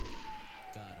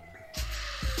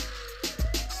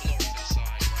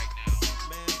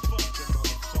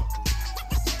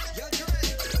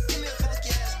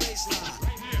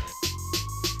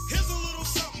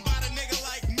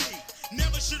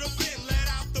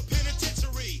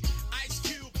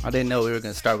I didn't know we were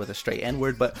going to start with a straight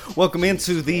N-word, but welcome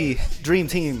into the Dream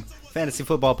Team Fantasy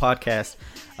Football Podcast.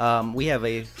 We have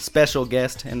a special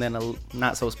guest and then a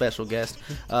not so special guest.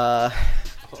 Oh,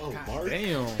 Mark.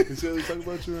 Damn. You see how they talk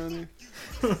about you around here?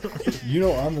 You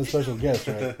know I'm the special guest,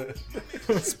 right?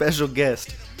 Special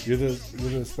guest. You're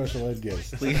the special ed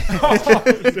guest.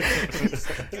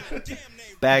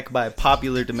 Back by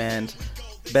popular demand.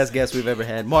 Best guest we've ever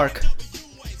had. Mark.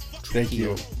 Thank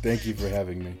you. Thank you for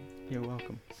having me. You're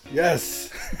welcome. Yes!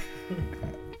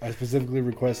 I specifically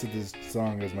requested this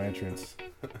song as my entrance.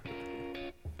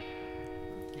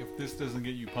 If this doesn't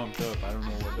get you pumped up, I don't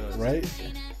know what does. Right?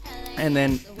 And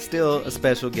then still a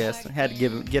special guest. I had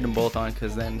to get them both on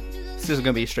because then it's just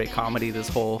gonna be straight comedy. This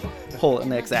whole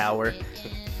next hour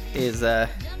is the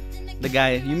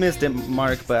guy you missed it,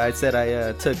 Mark. But I said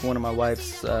I took one of my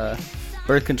wife's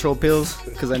birth control pills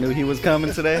because I knew he was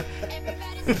coming today.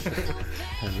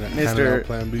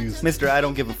 Mr. I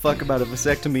don't give a fuck about a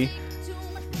vasectomy.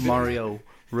 Mario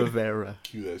Rivera.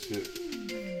 Cue that shit.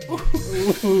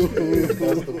 That's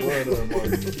the one, Mark.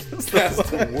 That's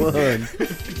the one.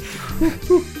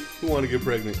 Who want to get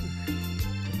pregnant?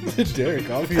 Derek,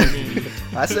 obviously.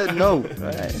 I said no. All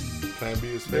right. Plan B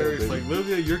is failed, Derek's baby. like,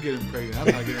 Livia, you're getting pregnant. I'm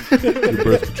not getting pregnant. Your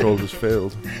birth control just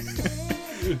failed.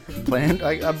 Plan.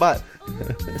 I bought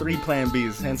 3 Plan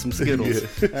Bs and some Skittles.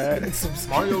 Yeah. All right.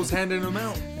 Mario's handing them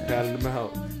out. Patting them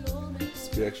out.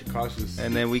 Just be extra cautious.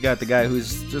 And then we got the guy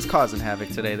who's just causing havoc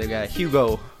today. They got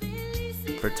Hugo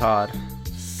for Todd.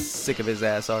 Sick of his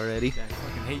ass already. I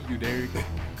fucking hate you, Derek.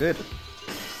 Good.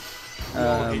 We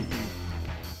all hate you.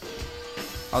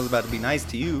 I was about to be nice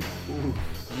to you. Ooh.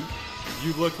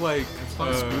 You look like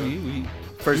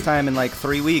First time in like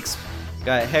 3 weeks.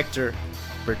 Got Hector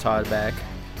for Todd back.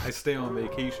 I stay on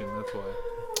vacation. That's why.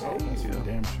 Oh,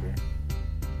 damn sure.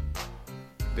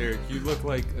 Derek, you look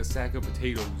like a sack of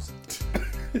potatoes.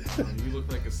 You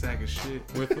look like a sack of shit.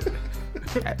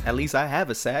 At least I have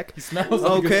a sack. He smells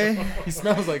like Okay. he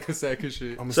smells like a sack of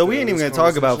shit. So we ain't even gonna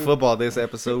talk about football this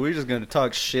episode. We're just gonna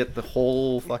talk shit the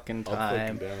whole fucking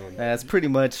time. Down. That's pretty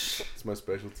much. It's my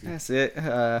specialty. That's it.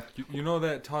 You know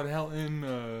that Todd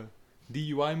Helton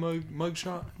DUI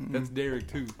mugshot? That's Derek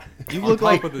too. You On look top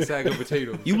like of the sack of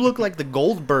potatoes. you look like the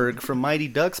Goldberg from Mighty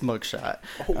Ducks mugshot.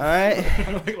 All right.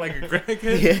 I look like a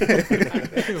crackhead.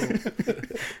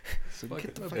 Yeah. So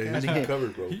get the fuck Hey, out he's of here.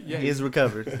 recovered, bro. He is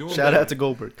recovered. doing Shout better. out to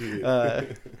Goldberg.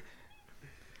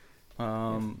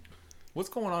 What's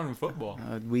going on in football?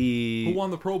 Who We. won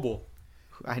the Pro Bowl?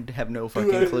 I have no Dude,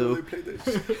 fucking I clue. really played that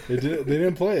shit. They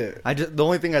didn't play it. The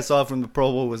only thing I saw from the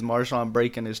Pro Bowl was Marshawn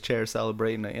breaking his chair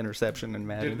celebrating an interception in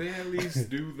Madden. Did they at least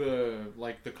do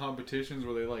the competitions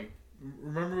where they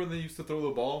remember when they used to throw the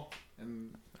ball?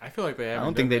 And I feel like they haven't.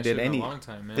 don't think done they that did shit any. in a long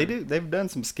time, man. They do. They've done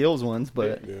some skills ones,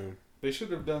 but Yeah. They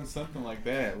should have done something like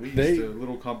that at least. They- A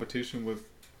little competition with.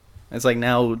 it's like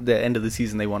now the end of the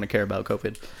season they want to care about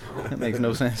COVID. That makes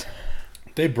no sense.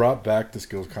 They brought back the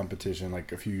skills competition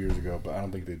like a few years ago, but I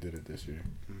don't think they did it this year.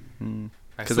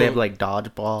 Because they have like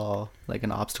dodgeball, like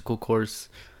an obstacle course.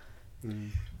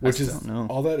 Which I is don't know.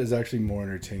 all that is actually more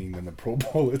entertaining than the Pro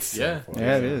Bowl itself.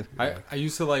 Yeah, it is. I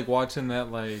used to like watching that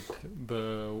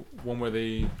the one where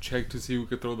they check to see who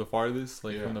could throw the farthest,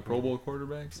 Yeah. from the Pro Bowl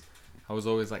quarterbacks. I was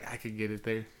always like, I could get it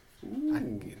there. I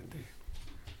could get it there.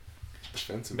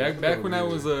 Defensive. Back when I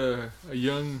was a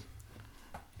young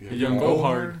Yeah, young go go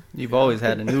hard. You've always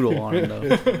had a noodle on him though.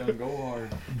 Young go hard.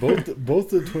 Both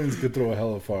the twins could throw a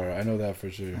hell of far. I know that for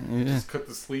sure. Yeah. Just cut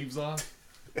the sleeves off.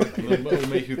 It'll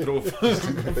make you throw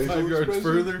 5 yards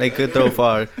further. They could throw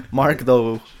far.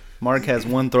 Mark has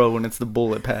one throw and it's the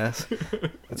bullet pass.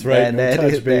 That's right. That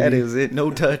is baby. it. No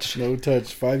touch. No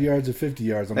touch. 5 yards or 50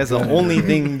 yards. That's the only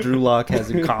thing Drew Lock has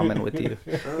in common with you.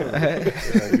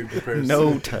 good comparison.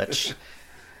 No touch.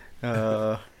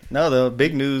 No, the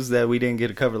big news that we didn't get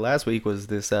to cover last week was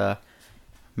this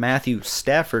Matthew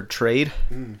Stafford trade.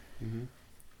 Mm-hmm.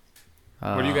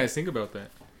 What do you guys think about that?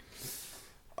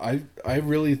 I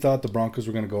really thought the Broncos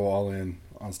were going to go all in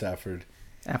on Stafford.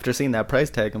 After seeing that price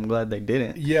tag, I'm glad they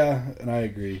didn't. Yeah, and I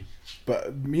agree.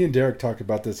 But me and Derek talked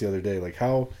about this the other day. Like,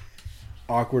 how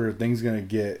awkward are things going to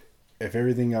get if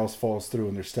everything else falls through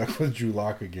and they're stuck with Drew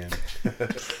Lock again?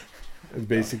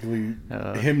 Basically,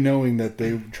 him knowing that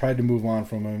they tried to move on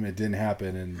from him, it didn't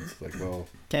happen, and it's like, well,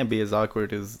 Can't be as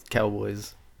awkward as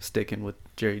Cowboys sticking with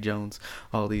Jerry Jones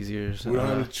all these years. We don't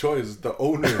have a choice. The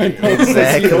owner.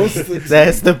 Exactly.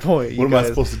 That's the point. What am I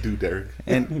supposed to do, Derek?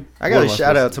 And I What got am to I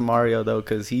shout out supposed to Mario though,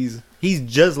 because he's He's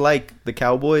just like the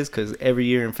Cowboys because every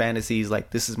year in fantasy he's like,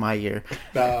 this is my year,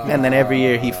 and then every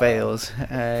year he fails.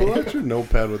 Pull out your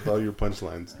notepad with all your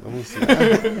punchlines. I want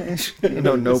to see.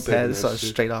 Notepad. It's all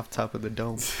straight off top of the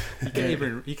dome.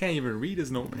 He can't even read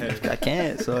his notepad. I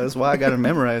can't, so that's why I gotta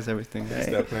memorize everything. That's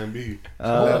that plan B.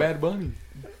 Bad Bunny.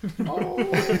 Oh.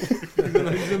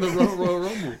 He's in the Royal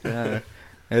Rumble.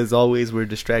 As always, we're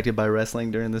distracted by wrestling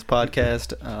during this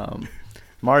podcast.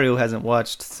 Mario hasn't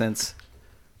watched since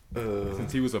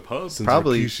Since he was a pup. Since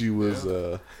probably Rikishi was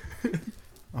doing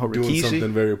Rikishi.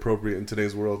 something very appropriate in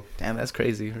today's world. Damn, that's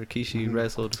crazy. Rikishi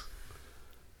wrestled,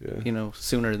 Yeah.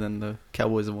 sooner than the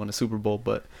Cowboys have won a Super Bowl.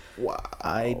 But Wow.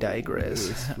 I digress.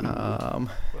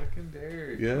 Fucking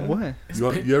dare. Yeah. What?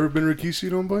 You ever been Rikishi,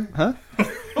 homeboy? Huh?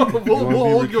 We'll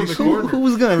hold you in the corner.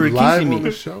 Who's gonna Rikishi Live me? on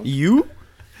the show? You?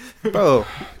 Bro,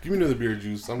 Give me another beer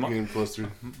juice. I'm getting flustered.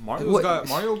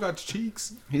 Mario got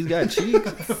cheeks. he's got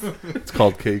cheeks. It's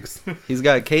called cakes. He's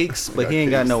got cakes, but he ain't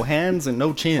got no hands and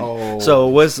no chin. Oh. So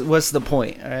what's the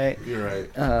point? All right. You're right.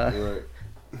 You're right.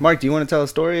 Mark, do you want to tell a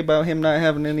story about him not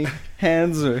having any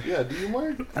hands? Or Yeah, do you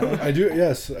mind? I do.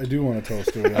 Yes, I do want to tell a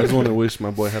story. I just want to wish my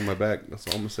boy had my back. That's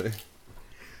all I'm gonna say.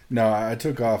 No, I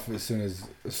took off as soon as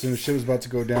shit was about to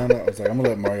go down. I was like, I'm gonna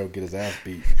let Mario get his ass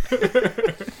beat.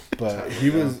 But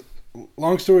he was.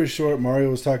 Long story short, Mario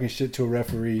was talking shit to a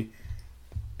referee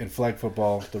in flag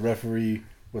football. The referee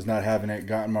was not having it.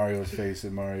 Got in Mario's face,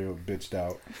 and Mario bitched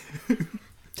out.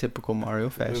 typical Mario In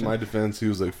fashion. my defense, he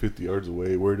was like 50 yards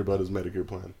away, worried about his Medicare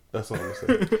plan. That's all I'm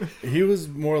gonna say. He was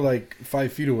more like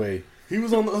 5 feet away, He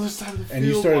was on the other side of the field. and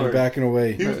you started Mark. backing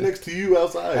away. He was next to you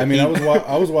outside. I mean,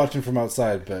 I was watching from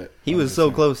outside, but He was so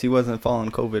close, he wasn't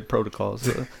following COVID protocols.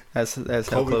 So that's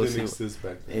how COVID close didn't he was. exist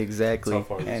back then. Exactly, That's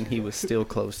how far and this he was. was still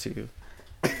close to you.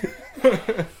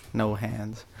 No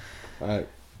hands. All right.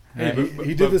 Hey, he, but-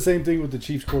 he but- did the same thing with the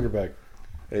Chiefs quarterback.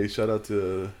 Hey, shout out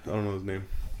to I don't know his name.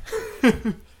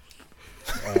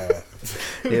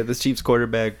 Yeah, the Chiefs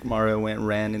quarterback Mario went and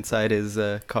ran inside his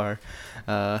car.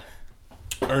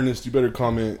 Ernest, you better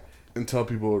comment and tell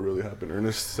people what really happened.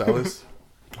 Ernest Salas,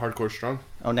 Hardcore Strong.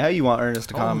 Oh, now you want Ernest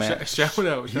to comment? Shout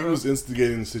out. He was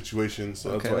instigating the situation,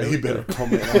 so Okay, that's why there he we better go.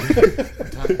 comment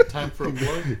on it. Time for a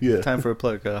plug. Yeah. Time for a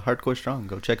plug. Hardcore Strong.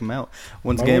 Go check him out.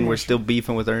 Once My again, one we're was- still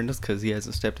beefing with Ernest because he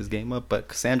hasn't stepped his game up, but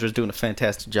Cassandra's doing a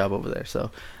fantastic job over there.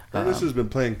 So, Ernest has been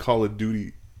playing Call of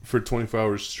Duty for 24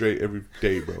 hours straight every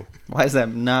day, bro. why does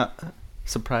that not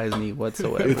surprise me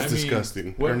whatsoever? It's I mean,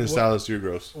 disgusting. what- Ernest what- Salas, you're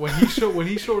gross. When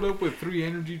he showed up with 3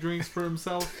 energy drinks for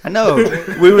himself. I know.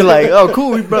 We were like, oh,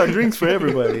 cool, we brought drinks for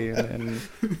everybody. And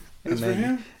It's for then-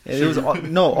 him? it was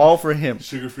all for him.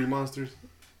 Sugar-free monsters?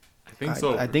 I think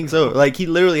so. I think so. Like, he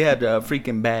literally had a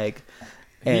freaking bag.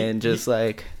 And just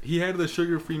like, He had the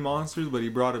sugar-free monsters, but he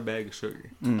brought a bag of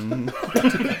sugar mhm.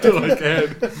 to like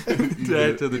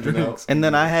add to the Even drinks. And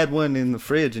then I had one in the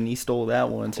fridge, and he stole that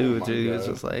one too. Oh my He was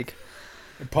God. just like,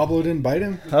 Pablo didn't bite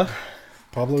him. huh?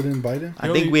 Pablo didn't bite him. I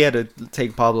You think know, we had to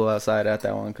take Pablo outside at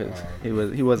that one because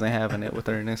Oh, he wasn't having it with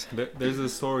Ernest. There's a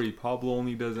story. Pablo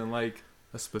only doesn't like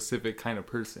a specific kind of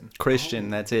person.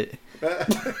 Christian, that's it.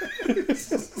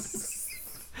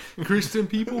 Christian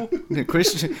people.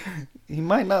 Christian, he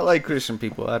might not like Christian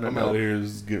people. I don't I'm out know, here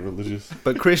just getting religious.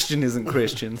 but Christian isn't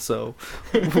Christian, so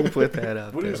we'll put that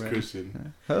out What there. is man.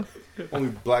 Christian? Huh? Only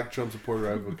black Trump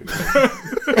supporter I've fucking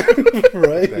known.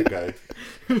 right? That guy.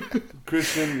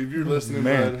 Christian, if you're listening,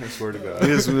 Man. man, I swear to God.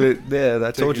 Yeah,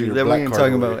 I told Taking you your that we black ain't card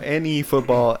talking away. about any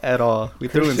football at all. We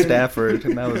threw in Stafford,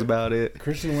 and that was about it.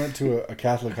 Christian went to a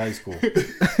Catholic high school.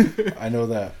 I know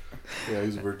that. Yeah,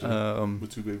 he's a virgin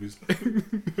with 2 babies.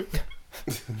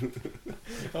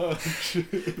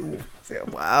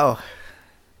 Wow.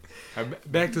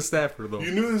 Back to Stafford though.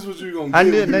 You knew this was what you were going I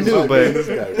to did- get. I when you knew, was but- this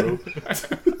guy, bro.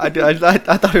 I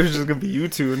thought it was just gonna be you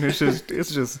two, and it's just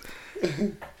it's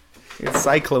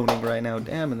cycloning right now.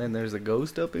 Damn, and then there's a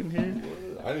ghost up in here.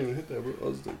 I didn't even hit that, bro. I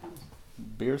was like,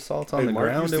 Beer salts on hey, the Mark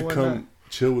ground used and to whatnot. come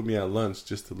chill with me at lunch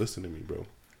just to listen to me, bro.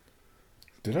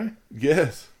 Did I?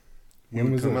 Yes. He When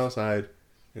would was come this? outside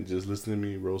and just listen to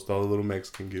me roast all the little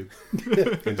Mexican kids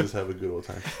and just have a good old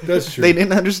time. That's true. They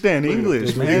didn't understand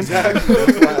English, man. Exactly.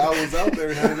 That's why I was out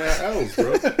there having that L's,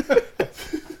 bro.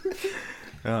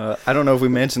 I don't know if we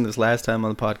mentioned this last time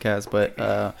on the podcast,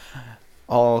 but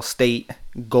all state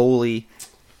goalie,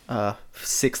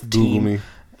 sixth Google team. me.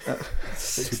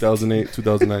 2008,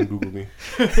 2009, Google me.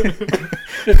 At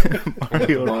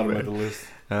the bottom of the list.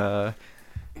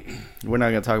 We're not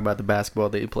gonna talk about the basketball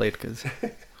that he played because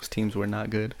those teams were not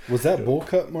good. Was that bowl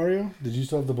cut, Mario? Did you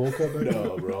still have the bowl cut back then?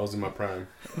 No, bro, I was in my prime.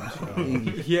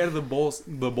 He had the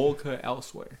bowl cut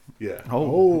elsewhere. Yeah.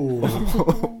 Oh,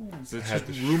 Oh. It's just Had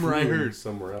the rumor I shroom heard.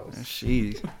 somewhere else.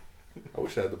 Jeez. I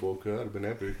wish I had the bowl cut. That'd have been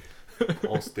epic.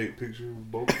 All state picture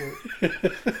with bowl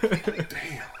cut.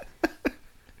 Damn.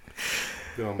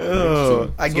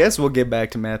 Oh, I guess we'll get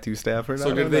back to Matthew Stafford. So I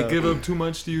did don't they know. give up too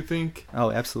much? Do you think?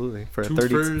 Oh, absolutely. For a 2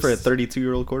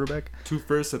 32-year-old quarterback. 2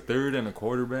 firsts, a third, and a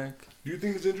quarterback. Do you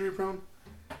think he's injury prone?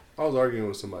 I was arguing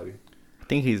with somebody. I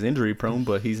think he's injury prone,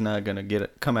 but he's not gonna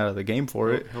come out of the game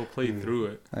for it. He'll play through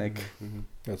it. Like,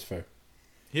 That's fair.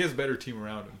 He has a better team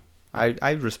around him.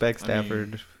 I respect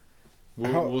Stafford.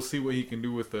 We'll see what he can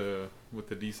do with a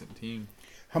decent team.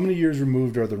 How many years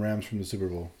removed are the Rams from the Super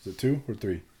Bowl? Is it 2 or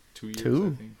 3? 2 years,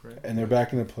 2? I think, right? And they're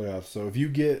back in the playoffs. So if you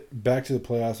get back to the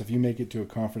playoffs, if you make it to a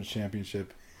conference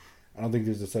championship, I don't think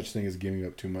there's a such thing as giving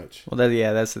up too much. Well,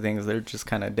 that's the thing is they're just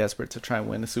kind of desperate to try and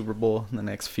win the Super Bowl in the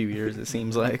next few years. It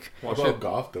seems like. What about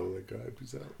Goff though? That guy,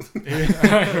 peace out.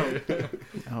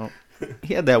 Oh,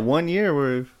 he had that 1 year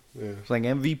where it Yeah. was like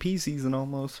MVP season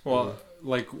almost. Well,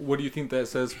 like, what do you think that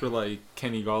says for like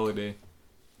Kenny Galladay?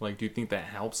 Like, do you think that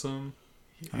helps him?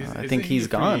 I think he's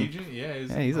gone. Yeah,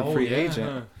 He's a free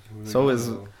agent. Who So they is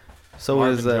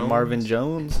got? Marvin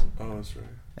Jones. Oh, that's right.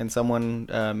 And someone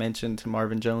mentioned to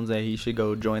Marvin Jones that he should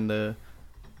go join the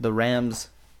Rams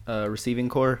receiving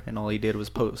corps, and all he did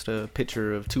was post a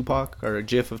picture of Tupac or a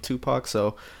GIF of Tupac.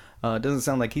 So it doesn't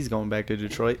sound like he's going back to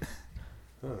Detroit.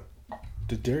 Huh.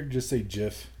 Did Derek just say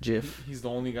GIF? GIF. He's the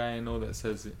only guy I know that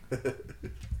says it.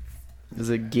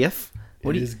 Is it GIF?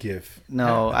 It is GIF.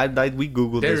 No, we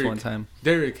googled this one time.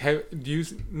 Derek, do you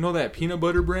know that peanut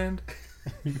butter brand?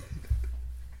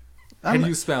 How do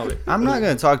you spell it? I'm not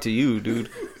gonna talk to you, dude.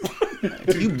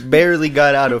 You barely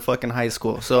got out of fucking high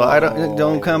school, so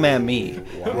don't come at me.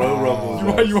 You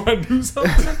want to do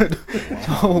something?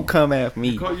 Don't come at me.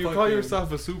 You call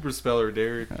yourself a super speller,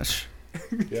 Derek.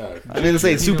 Yeah. I didn't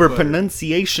say super butter.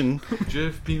 pronunciation.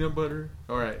 Jif, peanut butter.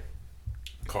 All right.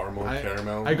 Caramel.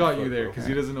 I got you there because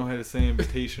he doesn't know how to say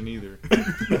invitation either.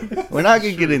 We're not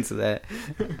gonna get into that.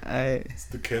 It's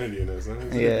the Kennedy in us, huh?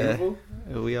 Isn't it Yeah, beautiful?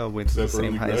 we all went to the Except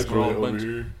same early high school. graduate over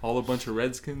here. All a bunch of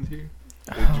Redskins here.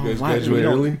 Did you guys Why- we graduate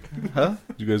don't- early? Huh?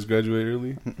 Did you guys graduate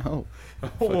early? No.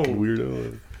 Fucking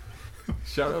weirdo.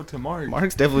 Shout out to Mark.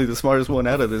 Mark's definitely the smartest one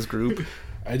out of this group.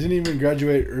 I didn't even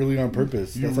graduate early on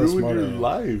purpose. You That's how ruined smart I your am.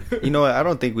 life. You know what? I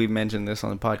don't think we've mentioned this on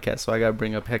the podcast, so I gotta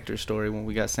bring up Hector's story when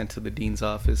we got sent to the dean's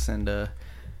office and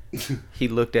he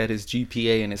looked at his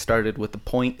GPA and it started with a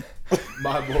point.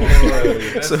 My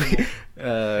boy. So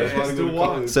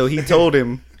So he told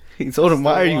him,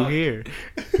 why are you here?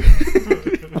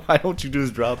 Why don't you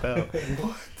just drop out?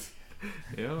 What?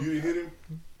 Yeah, You didn't hit him?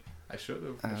 I should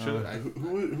have.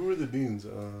 Who were the deans?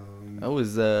 That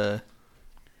was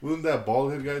Wasn't that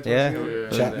bald head guy? yeah. Talking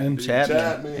about? Chapman.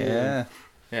 Chapman. Yeah.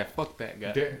 Yeah, fuck that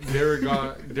guy.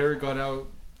 Derek got out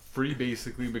free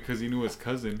basically because he knew his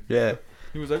cousin. Yeah.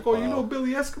 He was like, "Oh, you know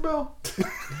Billy Escobar?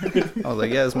 I was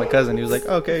like, yeah, it's my cousin. He was like,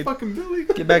 okay, Fucking Billy.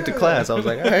 get back to class. I was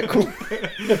like, all right, cool.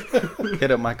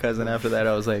 Hit up my cousin after that.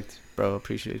 I was like, bro,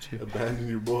 appreciate you. Abandon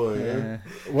your boy. Yeah.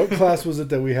 What class was it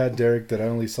that we had, Derek, that I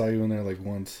only saw you in there like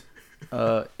once?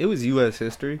 It was U.S.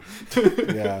 history.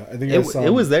 Yeah, I think I saw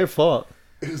It was their fault.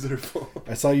 It was their fault.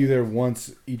 I saw you there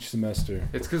once each semester.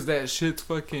 It's because that shit's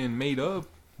fucking made up.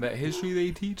 That history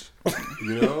they teach.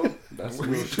 You know? That's the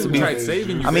real shit. We tried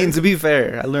saving you. I mean, to be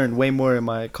fair, I learned way more in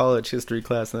my college history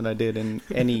class than I did in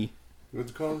any. You went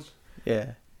to college?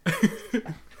 Yeah.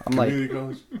 I'm like, Community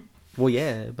college? well,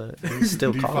 yeah, but it's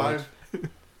still D5? college.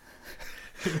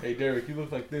 Hey, Derek, you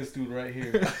look like this dude right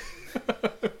here.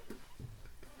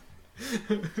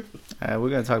 We're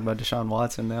gonna talk about Deshaun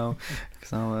Watson now,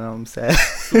 because I'm sad.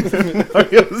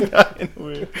 Mario's dying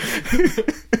over here.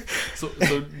 So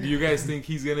do you guys think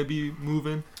he's gonna be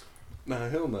moving? Nah,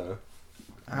 hell nah.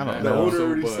 I don't The know. owner so,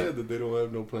 already but- said that they don't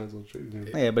have no plans on trading him.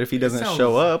 Yeah, but if he doesn't sounds-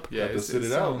 show up, Yeah, Have to sit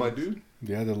it out, my dude.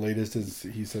 Yeah, the latest is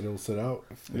he said he'll sit out.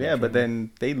 if they yeah, don't but trade him.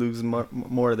 then they lose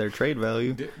more of their trade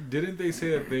value. Didn't they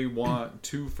say that they want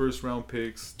 2 first-round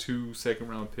picks, 2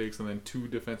 second-round picks, and then 2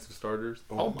 defensive starters?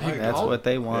 Oh my That's God. what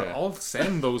they want. Yeah. I'll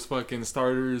send those fucking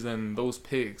starters and those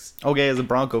picks. Okay, as a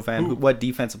Bronco fan, Who? what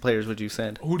defensive players would you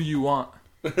send? Who do you want?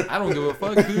 I don't give a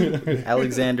fuck, dude.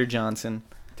 Alexander Johnson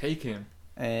Take him.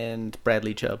 and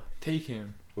Bradley Chubb. Take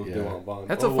him. Look, Yeah. they want Bond.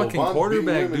 That's Oh, a well, fucking Bond beat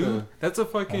quarterback, him in dude. That's a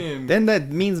fucking. Then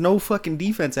that means no fucking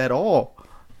defense at all.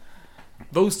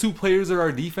 Those 2 players are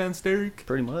our defense, Derek.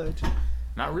 Pretty much.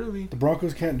 Not really. The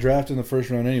Broncos can't draft in the first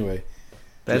round anyway.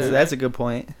 That's a good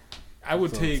point. I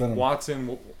would So, take send him.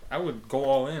 Watson. I would go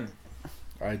all in.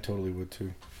 I totally would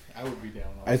too. I would be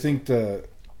down. I think the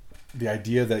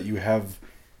idea that you have,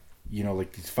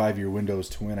 like these 5-year windows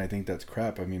to win, I think that's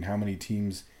crap. I mean, how many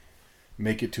teams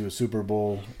make it to a Super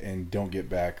Bowl and don't get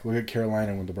back. Look at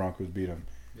Carolina when the Broncos beat them.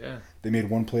 Yeah. They made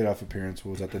one playoff appearance.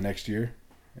 What was that, the next year?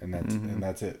 And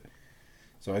that's it.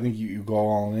 So I think you go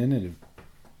all in, and if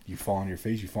you fall on your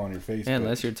face, you fall on your face. Yeah, but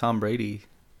unless you're Tom Brady,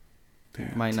 you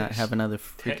Damn, might not have another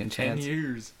freaking 10 chance.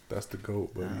 years. That's the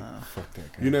GOAT, buddy. fuck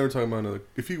that guy. You never talking about another.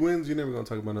 If he wins, you're never gonna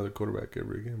talk about another quarterback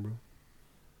ever again, bro.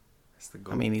 That's the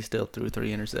goal. I mean, he still threw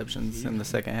 3 interceptions in the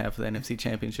second half of the NFC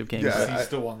Championship game. Yeah, but He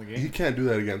still won the game. He can't do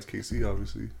that against KC,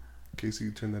 obviously.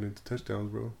 KC turned that into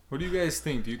touchdowns, bro. what do you guys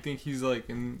think? Do you think he's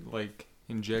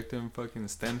injecting fucking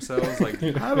stem cells? Like,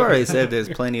 I've already said this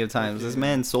plenty of times. This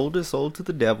man sold his soul to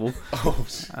the devil. Oh,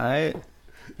 shit.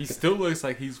 he still looks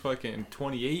like he's fucking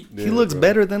 28. He looks bro.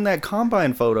 better than that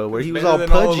combine photo where he was Better all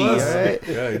than all of pudgy. us. Right?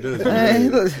 Yeah, he does. Hey,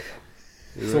 You're right. look-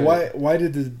 You're So right. why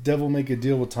did the devil make a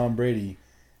deal with Tom Brady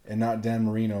and not Dan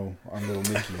Marino on Little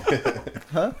Mickey?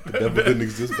 Huh? The devil didn't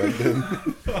exist back then.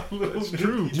 That's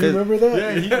true. Do you remember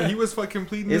that? Yeah, he was fucking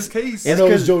pleading his case. Oh, no,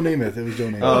 it was Joe Namath. It was Joe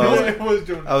Namath. Oh. It was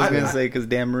Joe I was Namath. gonna say because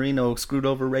Dan Marino screwed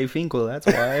over Ray Finkel. That's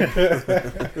why.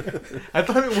 I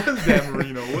thought it was Dan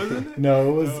Marino, wasn't it?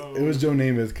 No, it was Joe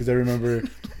Namath because I remember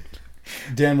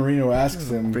Dan Marino asks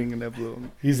him. Bringing up little.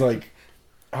 He's like,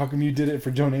 "How come you did it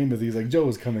for Joe Namath?" He's like, "Joe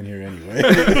was coming here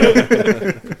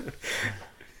anyway."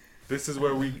 This is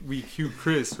where we cue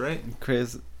Chris, right?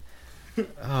 Chris.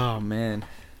 Oh man,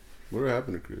 What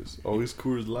happened to Chris? Oh, he's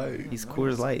Coors Light. he's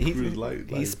Coors Light. Coors Light.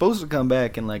 He's supposed to come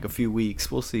back in like a few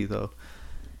weeks. We'll see though.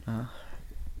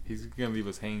 He's gonna leave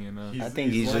us hanging. I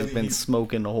think he's just been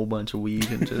smoking a whole bunch of weed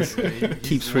and just He's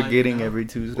keeps lighting forgetting up. every Well,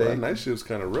 Tuesday. that night shift's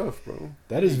kind of rough, bro.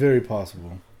 That is very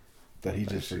possible that he Night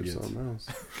just shift's forgets. something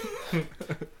else.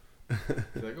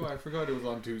 He's like, oh, I forgot it was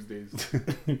on Tuesdays.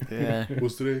 Yeah,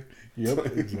 What's today?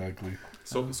 Yep, exactly.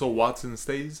 So Watson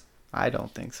stays. I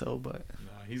don't think so, but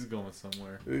Nah, he's going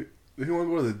somewhere. If you want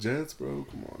to go to the Jets, bro,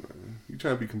 come on, man. You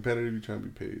trying to be competitive, you trying to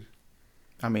be paid.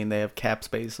 I mean they have cap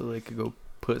space, so they could go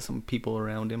put some people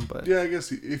around him. But Yeah, I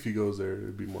guess if he goes there,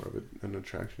 it'd be more of an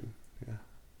attraction. Yeah.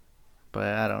 but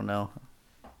I don't know.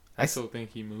 I still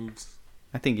think he moves.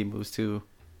 I think he moves too,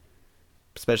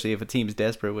 especially if a team's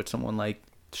desperate, which someone like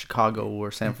Chicago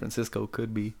or San Francisco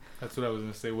could be. That's what I was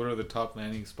gonna say. What are the top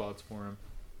landing spots for him?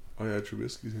 Oh, yeah,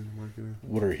 Trubisky's in the market.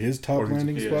 What are his top Or his-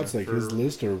 landing yeah, spots? Like his for-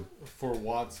 list, or For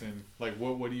Watson, like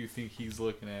what do you think he's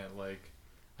looking at? Like,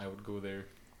 I would go there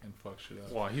and fuck shit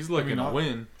up. Wow, he's looking I mean, to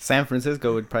win. San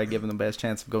Francisco would probably give him the best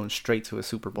chance of going straight to a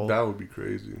Super Bowl. That would be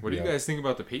crazy. What do you Yeah. guys think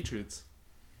about the Patriots?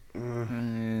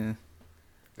 Eh,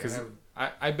 Because They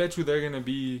I bet you they're gonna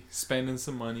be spending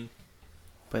some money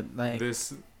but like, this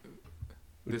The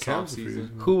this Cavs are offseason. crazy.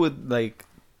 who would like?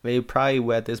 They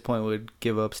probably at this point would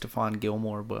give up Stephon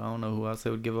Gilmore, but I don't know who else they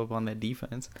would give up on that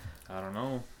defense. I don't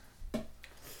know.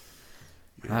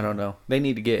 I don't know. They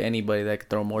need to get anybody that could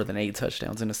throw more than 8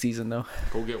 touchdowns in a season, though.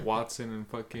 Go get Watson and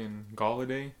fucking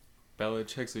Galladay.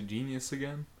 Belichick's a genius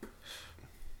again.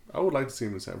 I would like to see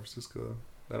him in San Francisco.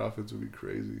 That offense would be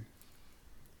crazy.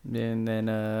 And then,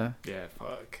 Yeah,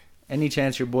 fuck. any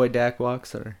chance your boy Dak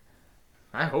walks, or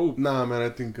I hope Nah, man, I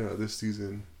think this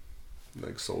season,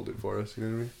 sold it for us. You know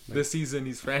what I mean? this season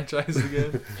he's franchised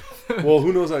again. Well,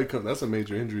 who knows how he comes? That's a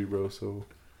major injury, bro. So,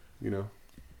 Yeah,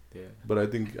 But I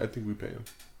think we pay him.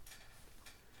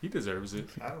 he deserves it.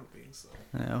 I don't think so.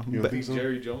 you know, You don't but think so?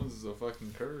 Jerry Jones is a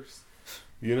fucking curse.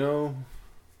 You know,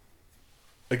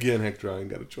 again, Hector, I ain't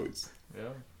got a choice. Yeah,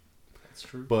 that's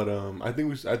true. But I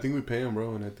think we pay him,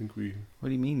 bro, and I think we what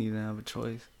do you mean you didn't have a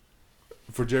choice?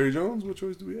 for Jerry Jones. What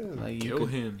choice do we have? Like Kill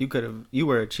him. You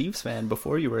were a Chiefs fan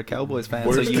before you were a Cowboys fan,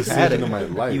 Worst so you had decision it. of my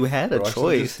life, You had a bro. I should've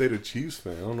choice. just stayed a Chiefs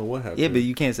fan. I don't know what happened. Yeah, but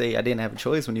you can't say I didn't have a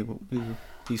choice when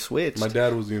you switched. My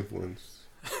dad was the influence.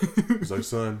 He's like,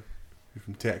 son, you're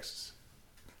from Texas.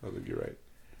 I was like, you're right.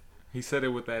 He said it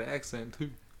with that accent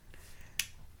too.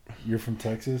 you're from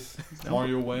Texas?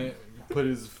 Mario went, put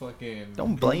his fucking.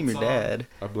 Don't blame your boots on. dad.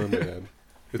 I blame my dad.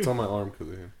 It's on my arm because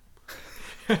of him.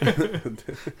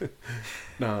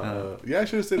 Yeah, I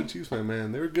should have stayed a Chiefs fan,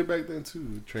 man. They were good back then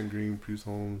too. Trent Green, Priest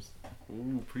Holmes.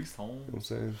 Ooh, Priest You know what I'm Holmes.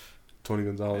 saying? Tony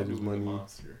Gonzalez That was dude was a money.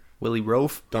 monster. Willie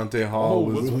Rofe. Dante Hall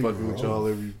was Willie fucking with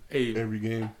y'all Hey, every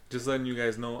game. just letting you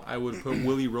guys know, I would put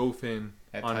Willie Rofe in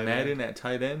At on tight Madden at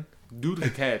tight end due to the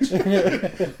catch.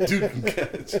 Dude can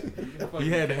catch. He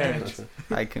had to catch.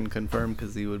 I can confirm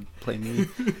because he would play me,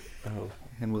 Oh.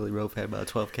 and Willie Rofe had about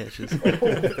 12 catches.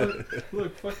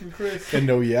 Look, fucking Chris. And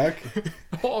no yak?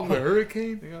 Oh, the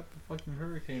hurricane. They got the fucking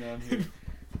hurricane on here.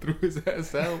 Threw his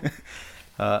ass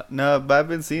out. No, but I've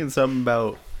been seeing something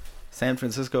about San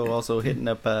Francisco also hitting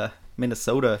up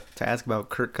Minnesota to ask about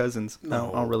Kirk Cousins. I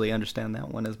No. don't really understand that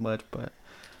one as much, but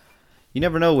You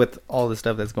never know with all the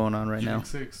stuff that's going on right now.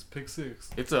 Pick six.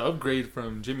 It's an upgrade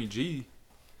from Jimmy G,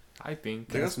 I think.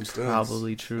 They got some studs.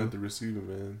 Probably true. At the receiver,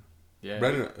 man. Yeah.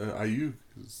 Brandon Ayuk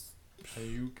is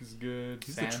Ayuk is good.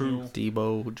 He's the Samuel.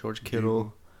 Debo, George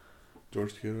Kittle.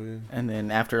 George Kittle, yeah. And then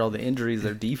after all the injuries,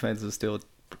 their defense is still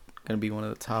going to be one of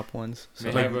the top ones. So.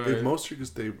 They Like, have a- if Mostert can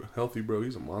stay healthy, bro,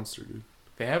 he's a monster, dude.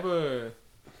 They have a...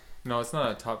 No, it's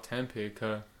not a top 10 pick,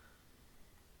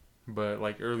 but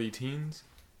like early teens,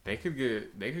 they could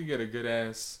get a good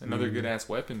ass, another good ass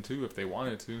weapon too if they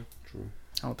wanted to. True.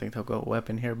 I don't think they'll go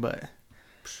weapon here, but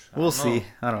I we'll don't know. see.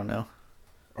 I don't know.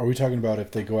 Are we talking about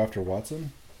if they go after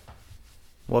Watson?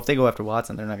 Well, if they go after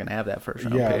Watson, they're not going to have that first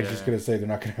round Yeah, I pick. was just gonna say they're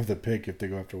not gonna have the pick if they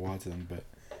go after Watson, but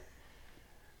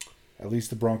at least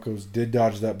the Broncos did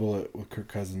dodge that bullet with Kirk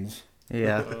Cousins.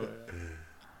 Yeah.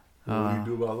 What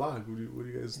do you do about Locke? What are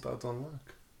you guys' thoughts on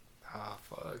Locke? Ah,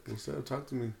 fuck. What's up? Talk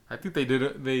to me. I think they did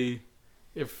it.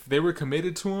 If they were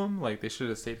committed to him, like they should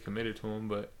have stayed committed to him,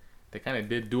 but they kind of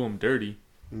did do him dirty.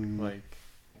 Like,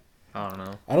 I don't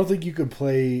know. I don't think you could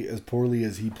play as poorly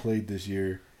as he played this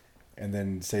year and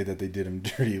then say that they did him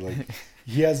dirty. Like,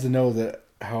 he has to know that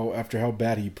after how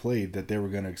bad he played, that they were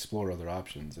going to explore other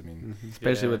options. I mean,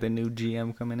 Especially Yeah. with the new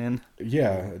GM coming in.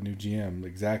 yeah, a new GM,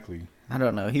 exactly. I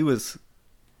don't know.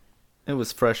 It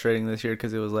was frustrating this year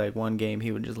because it was like one game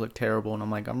he would just look terrible, and I'm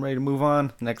like, I'm ready to move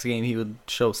on. Next game he would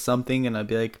show something, and I'd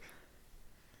be like,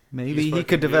 maybe He's he could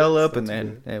fucking develop, good. and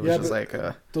then it was Yeah, just but-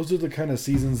 like, Those are the kind of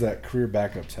seasons that career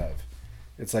backups have.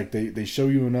 It's like they show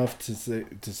you enough to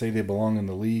say they belong in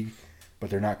the league, but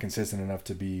they're not consistent enough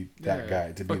to be that Yeah,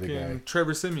 guy, to be the fucking guy.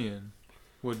 Trevor Siemian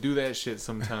would do that shit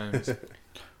sometimes.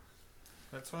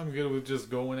 That's why I'm good with just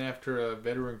going after a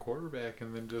veteran quarterback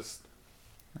and then just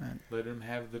Right. letting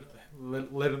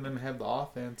them have the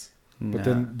offense.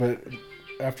 nah. But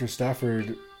after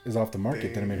Stafford is off the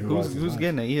market, then I mean, who else is Who's left?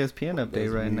 getting an ESPN update That's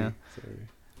right me. now?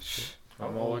 Sorry.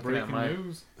 I'm all looking at breaking my...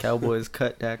 news. Cowboys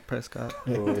cut Dak Prescott.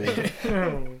 Oh, yeah.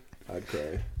 I'd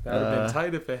cry. That would have Uh, been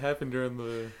tight if it happened during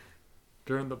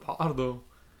the pod though.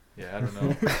 Yeah, I don't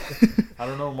know. I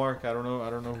don't know, Mark. I don't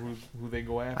know who they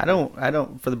go after. I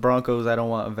don't for the Broncos. I don't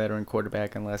want a veteran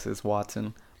quarterback unless it's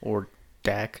Watson or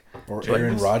Dak. Or Jameis?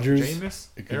 Aaron Rodgers? Jameis?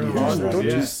 It could Aaron be Aaron Rodgers, Don't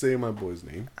yeah. just say my boy's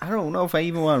name. I don't know if I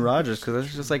even want Rodgers because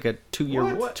that's just like a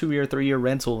 3-year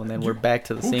rental, and then we're back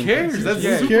to the Who same. cares? thing. That's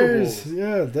Yeah. Who Super cares? Bowl.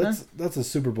 Yeah, that's a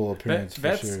Super Bowl appearance for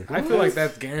That's sure. I feel like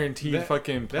that's guaranteed That-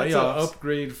 fucking That's playoffs. an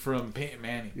upgrade from Peyton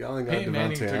Manning. Y'all ain't got Peyton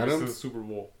Manning Devontae took us to the Adams. Super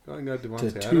Bowl. Y'all ain't got To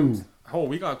Devontae 2. Adams. Oh,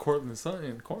 we got Cortland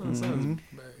Sutton. Cortland Sutton,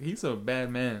 he's a bad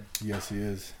man. Yes, he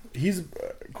is. He's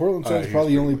Cortland Alright, Sutton's he's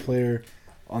probably the pretty only good. player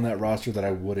on that roster that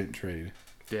I wouldn't trade.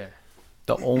 Yeah.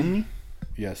 The only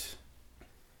Yes.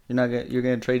 you're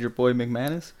gonna trade your boy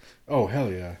McManus? Oh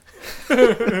hell yeah.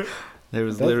 There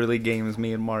was That- literally games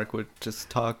me and Mark would just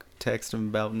text him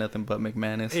about nothing but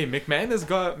McManus. Hey, McManus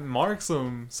got Mark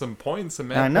some points.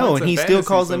 Some I know, points and in he still fantasy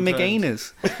calls him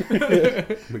sometimes.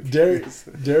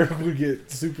 McAnus. Derek would get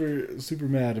super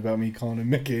mad about me calling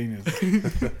him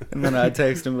McAnus. And then I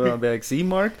text him, I'll be like, "See,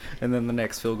 Mark," and then the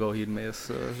next field goal he'd miss.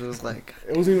 So it was just like,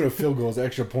 It wasn't even a field goal; it was an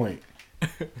extra point.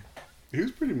 He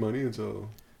was pretty money until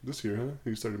this year, huh?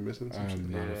 He started missing some shit.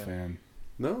 I'm not a Yeah. fan.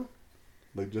 No?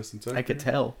 Like Justin Tucker? I could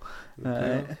tell.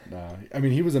 Yeah. Nah, I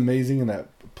mean he was amazing in that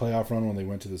playoff run when they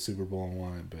went to the Super Bowl and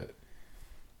won it, but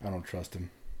I don't trust him.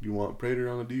 You want Prater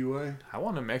on a DUI? I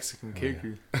want a Mexican Oh,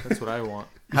 kicker. That's what I want.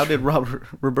 How did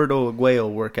Roberto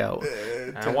Aguayo work out?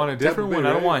 I want a different one. Bay,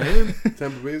 I don't right? want him.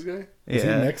 Tampa Bay's guy? Is he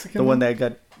Mexican? the one that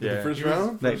got The first He was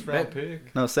round? First round That-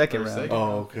 pick. no second Or round. second.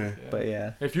 Oh, okay. But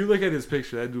yeah, If you look at his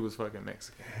picture, that dude was fucking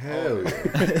Mexican. Hell yeah.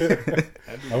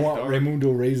 That dude I want was dark. Raimundo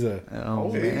Reza,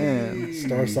 oh Hey. man,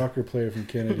 star soccer player from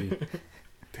Kennedy,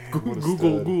 Damn, what a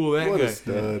Google stud. Google that What guy. a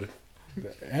stud.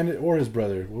 or his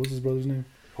brother. What was his brother's name?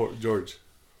 George.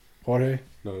 Jorge.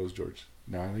 No, it was George.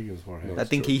 No, I think it was Jorge. No. I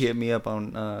think he hit me up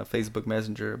on Facebook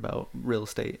Messenger about real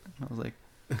estate. I was like,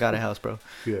 "Got a house, bro."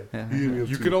 Yeah. Yeah. He hit me up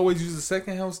You too. could always use the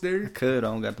second house, I Derek. could. I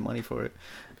don't got the money for it.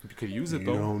 You could use it You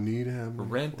though. don't need to have money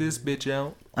Rent for this it. bitch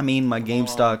out. I mean, my Come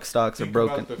GameStop on. stocks are Think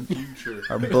broken, about the future.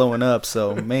 are blowing up.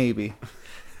 So maybe.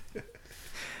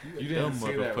 You didn't Dumb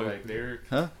say that motherfucker. right, Derek.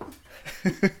 Huh?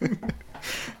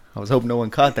 I was hoping no one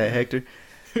caught that, Hector.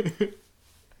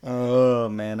 Oh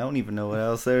man, I don't even know what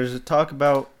else there's to talk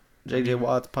about. JJ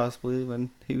Watt's possibly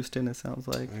in Houston. It sounds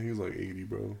like. Man, he was like 80,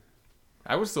 bro.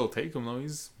 I would still take him though.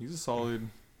 He's a solid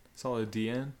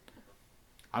DN.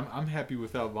 I'm happy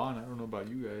without Vaughn. I don't know about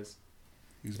you guys.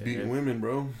 He's Yeah. beating women,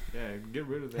 bro. Yeah, get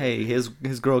rid of that. Hey, his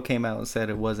girl came out and said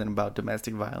it wasn't about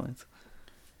domestic violence.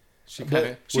 She Were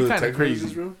kind the of text crazy.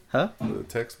 messages real? Huh? Were the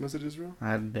text messages real?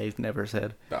 They've never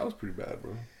said. That was pretty bad,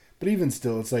 bro. But even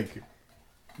still, it's like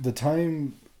the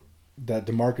time that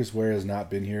DeMarcus Ware has not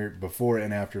been here before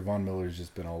and after Von Miller's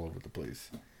just been all over the place.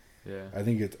 Yeah. I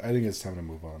think it's time to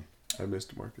move on. I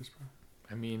missed Marcus, bro.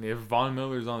 I mean, if Von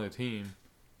Miller's on the team,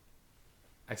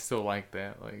 I still like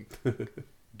that. Like,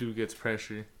 dude gets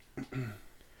pressure.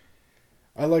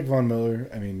 I like Von Miller.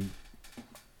 I mean,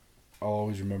 I'll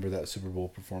always remember that Super Bowl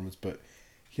performance, but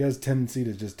he has a tendency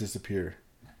to just disappear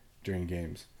during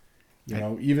games.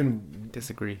 Even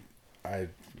Disagree. I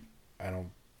don't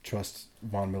trust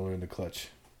Von Miller in the clutch,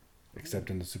 except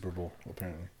in the Super Bowl,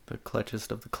 apparently. The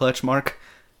clutchest of the clutch, Mark.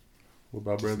 What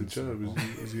about Bradley Chubb?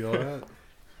 Is he all right?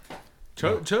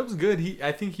 Chubb's good.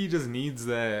 I think he just needs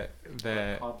that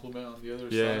Compliment on the other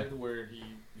Yeah. side where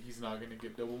he's not gonna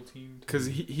get double teamed. because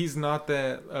he's not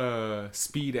that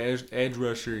speed edge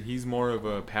rusher. He's more of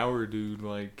a power dude.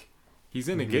 Like he's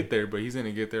gonna get there, but he's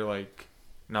gonna get there like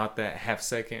not that half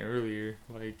second earlier,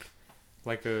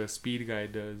 like a speed guy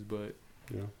does. But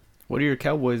Yeah. What do your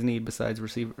Cowboys need besides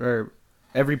receiver, or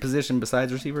every position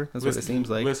besides receiver? That's what it seems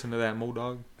like. Listen to that,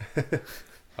 Mo-Dog.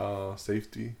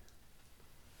 Safety,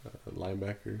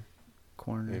 linebacker,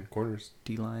 Corner, and corners.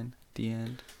 D-line,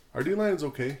 D-end. Our D line is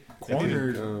okay.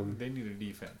 Corner. They need a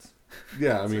defense.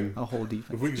 Yeah, I mean, A whole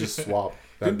defense. if we could just swap.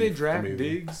 Didn't that'd they be draft amazing.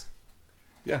 Diggs?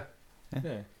 Yeah.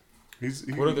 Yeah.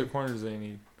 What other corners they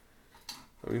need?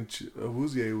 I mean,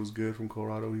 Awuzie was good from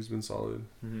Colorado. He's been solid.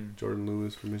 Mm-hmm. Jordan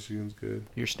Lewis from Michigan's good.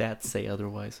 Your stats say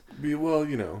otherwise. Well,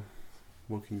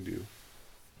 what can you do?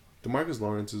 DeMarcus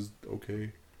Lawrence is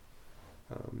okay.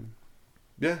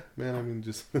 Yeah, man. I mean,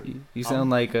 just You sound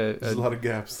like there's a lot of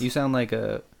gaps. you sound like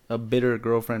a bitter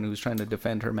girlfriend who's trying to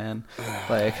defend her man.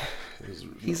 Like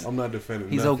I'm not defending.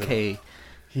 he's nothing, okay.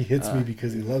 He hits me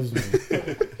because he loves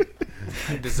me.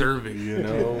 I deserve it. You I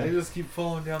know. just keep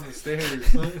falling down the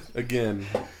stairs. Again,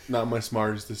 not my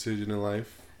smartest decision in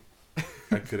life.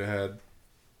 I could have had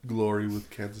glory with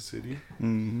Kansas City.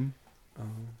 Mm-hmm.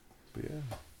 But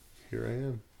yeah, here I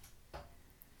am.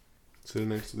 Sitting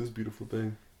next to this beautiful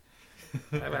thing.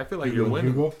 I feel like you're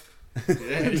winning. Hugo?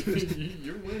 Yeah,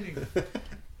 you're winning.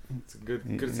 It's a good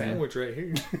Yeah. sandwich right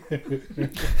here.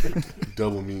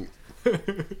 Double meat.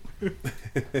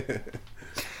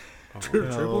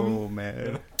 Oh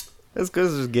man. Let's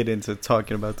just get into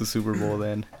talking about the Super Bowl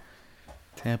then.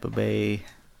 Tampa Bay.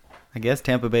 I guess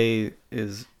Tampa Bay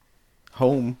is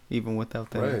home even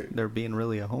without them. Right. They're being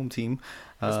really a home team.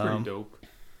 That's pretty dope.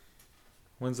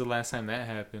 When's the last time that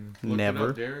happened? Look it Never.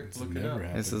 up, Derek. It's Look it never up.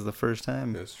 happened. This is the first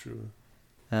time. That's true.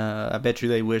 I bet you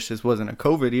they wish this wasn't a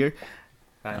COVID year.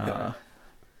 I know.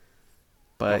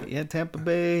 But yeah, Tampa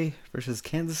Bay versus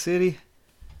Kansas City.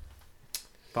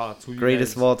 Thoughts? Who you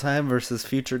Greatest guys- of all time versus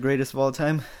future greatest of all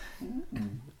time.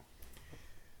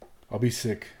 I'll be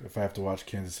sick if I have to watch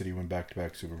Kansas City win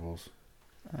back-to-back Super Bowls.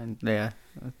 And yeah,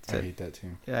 that's I it. hate that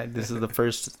team. Yeah, this is the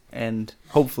first and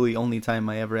hopefully only time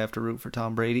I ever have to root for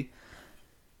Tom Brady.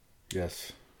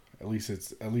 Yes, at least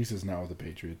it's not with the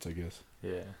Patriots, I guess.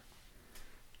 Yeah.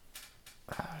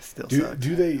 Still Do sucks.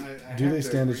 they I do have they to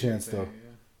stand a agree chance with that, though?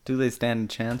 yeah. Do they stand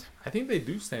a chance? I think they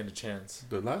do stand a chance.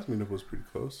 The last meetup was pretty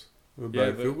close. By Yeah,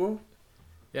 a field goal?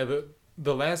 Yeah,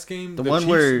 the last game, The the one Chiefs,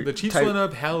 where the Chiefs Ty- went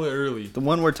up hella early. The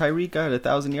one where Tyreek got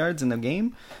 1,000 yards in the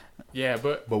game? Yeah,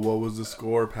 but But what was the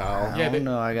score, pal? I yeah, don't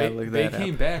know. I gotta they, look they that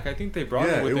came up. back. I think they brought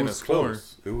Yeah, it within it a was score.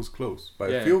 close. It was close. By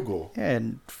Yeah. a field goal. Yeah,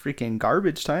 and freaking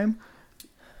garbage time.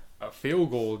 A field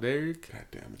goal, Derek. God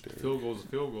damn it, Derek. Field goal's a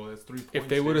field goal. That's 3 points. If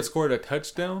they would have Derek. scored a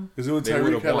touchdown, Is it when They Tyreek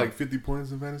would've had won. like 50 points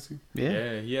in fantasy?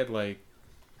 Yeah. he had like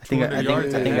I think 200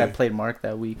 yards. I Yeah. played Mark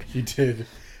that week. He did,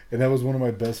 and that was one of my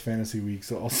best fantasy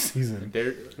weeks all season.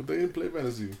 Derek, If they didn't play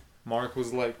fantasy, Mark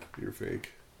was like, you're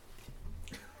fake.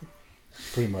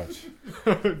 Pretty much.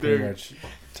 Pretty Derek, much.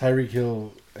 Tyreek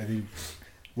Hill, and he,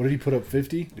 what did he put up?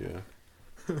 50?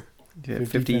 Yeah. Yeah, 50.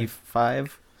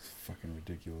 55. It's fucking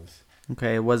ridiculous.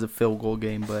 Okay, it was a field goal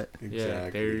game, but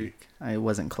Exactly. Derek. it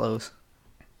wasn't close.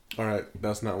 All right.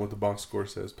 That's not what the box score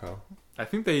says, pal. I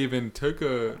think they even took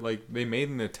they made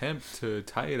an attempt to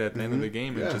tie it at the end of the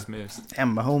game and Yeah. just missed.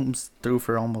 And Mahomes threw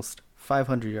for almost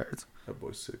 500 yards. That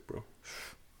boy's sick, bro.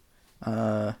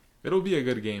 It'll be a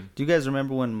good game. Do you guys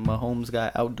remember when Mahomes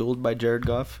got outdueled by Jared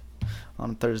Goff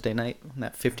on Thursday night in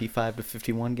that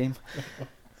 55-51 game?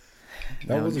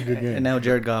 That was a good game. And now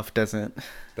Jared Goff doesn't.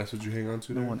 That's what you hang on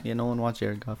to No there? one wants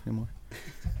Jared Goff anymore.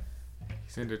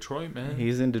 He's in Detroit, man.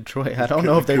 He's in Detroit. I don't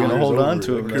know if they're gonna Career's hold on over.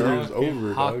 to him. The though. career's over,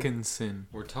 dog. Hawkinson.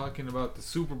 We're talking about the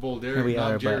Super Bowl, Here Derek, we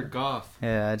are, not Jared but- Goff.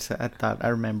 Yeah, I thought I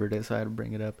remembered it, so I had to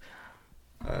bring it up.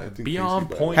 I think Be Casey on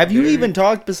back. point. Have you Derek. even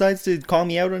talked besides to call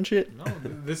me out on shit? No,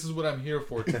 this is what I'm here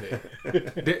for today.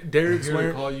 Derek's Here to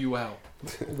wearing. call you out.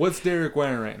 What's Derek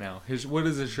wearing right now? What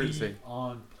does his shirt Be say?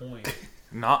 on point.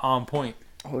 Not on point.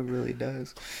 Oh, it really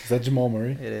does. Is that Jamal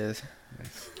Murray? It is.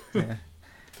 Nice. Yeah.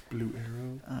 Blue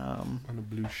arrow on a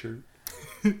blue shirt.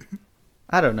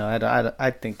 I don't know.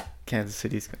 I think Kansas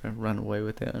City's gonna run away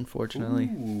with it. Unfortunately,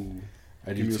 Ooh.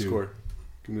 I Give do me a too. score.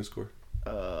 Give me a score.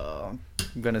 I'm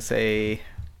gonna say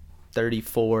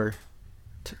 34-20.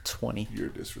 You're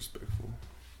disrespectful.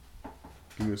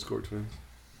 Give me a score, Twins.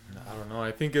 I don't know.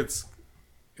 I think it's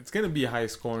gonna be high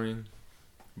scoring,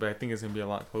 but I think it's gonna be a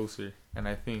lot closer. And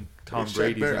I think Tom Hey, Shaq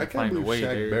Brady's Barrett- gonna I can't find a believe way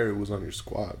Shaq there. Barrett was on your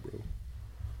squad, bro.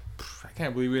 I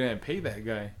can't believe we didn't pay that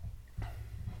guy.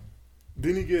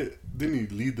 Didn't he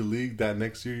lead the league that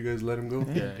next year? You guys let him go?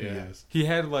 Yeah. Yes. He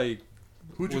had like,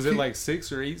 Who'd you was keep? it like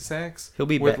 6 or 8 sacks? He'll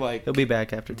be with back. like He'll be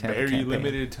back after Tampa very campaign.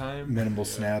 limited time. Minimal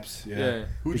snaps. Yeah. Yeah.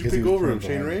 Who'd you Because he pick was over him?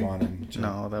 playing Shane Ray? behind Vaughn and Chubb.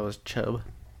 No, that was Chubb.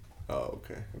 Oh,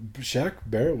 okay. Shaq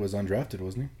Barrett was undrafted,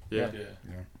 wasn't Yeah. Yeah. he?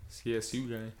 Yeah. CSU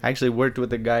guy. I actually worked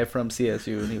with a guy from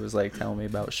CSU, and he was like telling me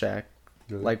about Shaq.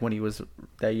 Good. Like when he was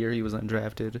that year, he was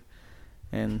undrafted,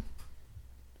 and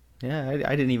yeah,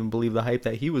 I didn't even believe the hype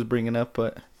that he was bringing up.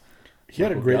 But He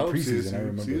had a Michael great Gallup, preseason. I CSU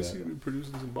remember CSU that. been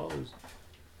producing some ballers.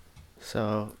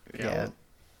 so yeah, Gallup.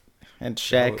 and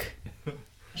Shaq And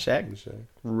Shaq.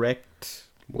 wrecked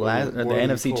More the than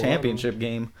NFC Colorado. Championship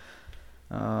game.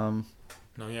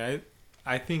 No, yeah.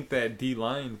 I think that D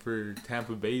line for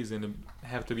Tampa Bay is gonna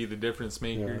have to be the difference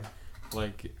maker.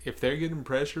 Like if they're getting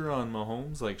pressure on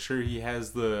Mahomes, like sure he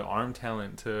has the arm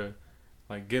talent to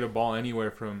like get a ball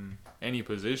anywhere from any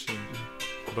position,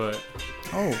 but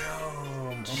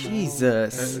Oh,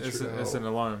 Jesus! it's an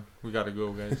alarm. We gotta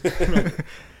go, guys.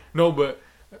 No, but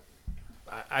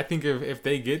I think if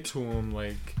they get to him,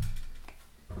 like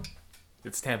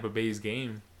it's Tampa Bay's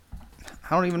game.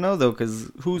 I don't even know though, because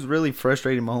who's really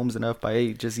frustrating Mahomes enough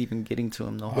by just even getting to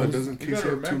him though? But doesn't You Casey gotta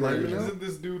have two remember, linemen now? isn't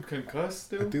this dude concussed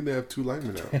still? I think they have two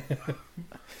linemen now.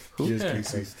 Who? He is Yeah.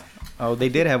 Casey. Oh, they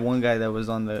did have one guy that was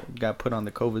got put on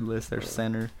the COVID list. Their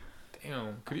center.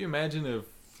 Damn, could you imagine if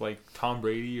like Tom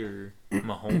Brady or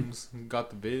Mahomes got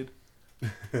the bid?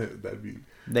 That'd be.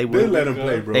 They They would. let him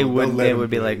play, bro. They They'll would. let They him would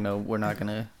be play. like, no, we're not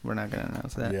gonna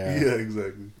announce that. Yeah. Yeah,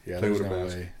 exactly. Yeah, Play there's with a no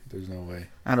mask. way. There's no way.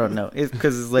 I don't know. It's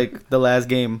because it's like the last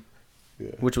game, Yeah.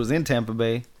 which was in Tampa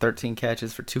Bay, 13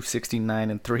 catches for 269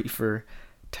 and 3 for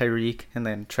Tyreek, and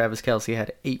then Travis Kelce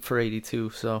had 8 for 82.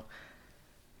 So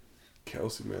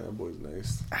Kelsey, man, that boy's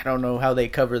nice. I don't know how they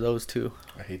cover those two.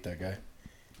 I hate that guy.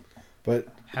 But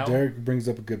How? Derek brings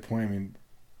up a good point. I mean,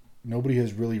 nobody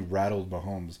has really rattled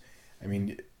Mahomes. I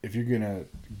mean, if you're going to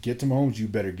get to Mahomes, you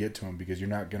better get to him because you're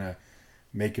not going to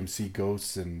make him see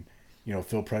ghosts and,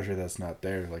 feel pressure that's not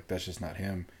there. Like, that's just not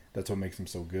him. That's what makes him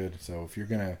so good. So if you're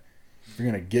going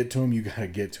to get to him, you got to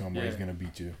get to him or he's Yeah. going to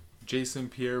beat you. Jason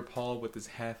Pierre-Paul with his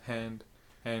half hand,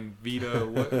 and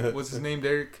Vita. What's his name,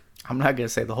 Derek? I'm not gonna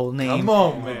say the whole name. Come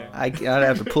on, man. I'd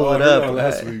have to pull Oh, it I heard up. on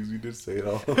last week's, you did say it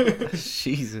all.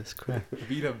 Jesus Christ.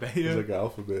 Vita It's Bea, like an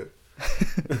alphabet.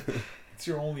 It's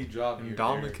your only job here. Derek.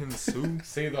 Dominican Sue,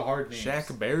 Say the hard names.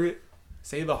 Shaq Barrett.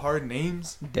 Say the hard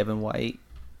names. Devin White.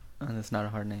 That's not a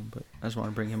hard name, but I just want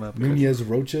to bring him up. 'cause- Nunez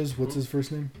Roches, what's his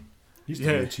first name? He used to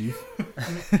be Yeah. a chief.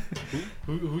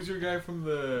 Who's your guy from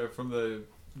the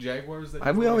Jaguars?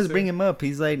 That We always bring him up.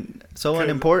 He's like so Could've-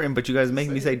 unimportant, but you guys make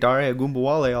me say Dare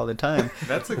Agumbawale all the time.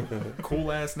 That's a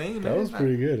cool ass name. That man. was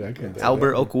pretty good. I can't.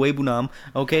 Albert Okwebunam.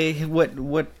 Okay, what?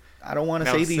 I don't want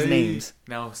to Now say these names.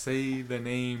 Now say the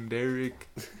name, Derek.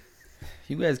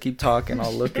 You guys keep talking.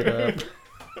 I'll look it up.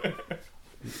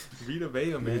 Vita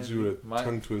Bea, man. Made you a my,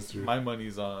 tongue twister. my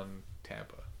money's on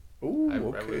Tampa. Ooh, I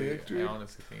okay, Hector.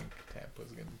 honestly think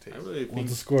Tampa's gonna take. I really think.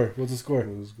 What's the score? What's the score?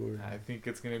 What was the score? I think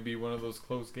it's gonna be one of those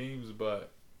close games,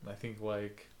 but I think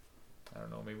like I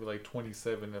don't know, maybe like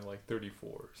 27 and like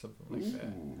 34, something like that.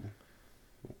 Ooh,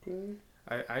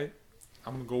 okay.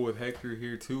 I'm gonna go with Hector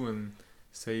here too and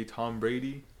say Tom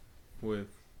Brady with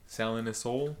selling his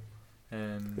soul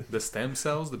and the stem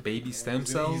cells, the baby stem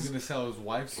He's cells. gonna sell his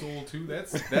wife's soul too.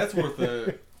 That's worth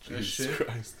a Jesus shit.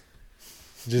 Christ.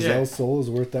 Giselle's soul is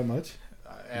worth that much?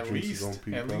 At drinks his own least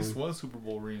pee, at least probably. one Super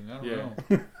Bowl ring. I don't Yeah.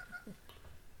 know.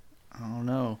 I don't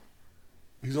know.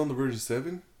 He's on the verge of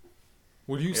 7?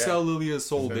 Would you Yeah. sell Lilia's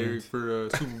soul, Seven. Derek, for a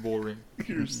Super Bowl ring?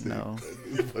 You're sick. No.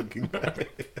 Fucking guy.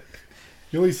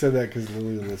 You only said that because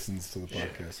Lily listens to the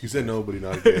podcast. You said nobody,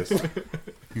 not a guest.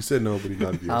 You said nobody,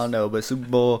 not a guest. I don't know, but Super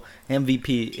Bowl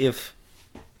MVP if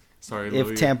Sorry, if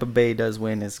Lilia. Tampa Bay does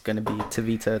win, it's gonna be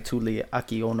Tavita Tuli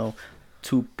Akiono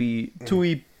Tui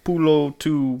Pulo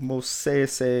Tu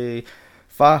Mosese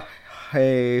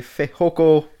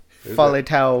Hoko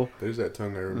Faletau There's that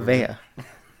tongue I remember. Vea.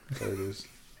 There it is.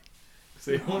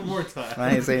 Say it one more time.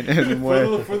 I ain't saying it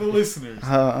anymore. For the listeners.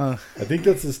 I think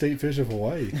that's the state fish of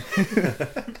Hawaii.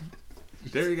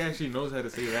 Derek actually knows how to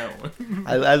say that one.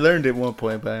 I learned at one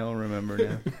point, but I don't remember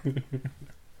now.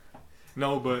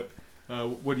 No, but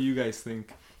what do you guys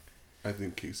think? I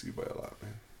think KC by a lot,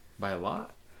 man. By a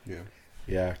lot? Yeah.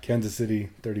 Yeah, Kansas City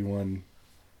 31-17.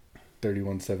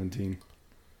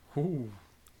 Ooh.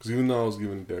 Because even though I was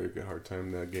giving Derek a hard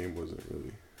time, that game wasn't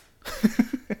really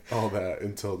all that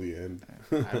until the end.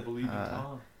 I believe in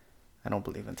Tom. I don't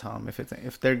believe in Tom.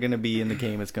 If they're gonna be in the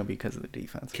game, it's gonna be because of the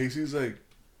defense. KC's like,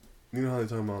 you know how they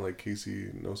talk about like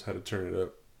KC knows how to turn it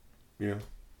up, you know,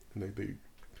 and like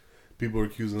people are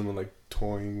accusing them of like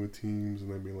toying with teams and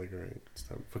then being like, all right, it's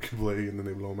time to fucking play, and then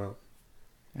they blow them out.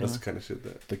 That's the kind of shit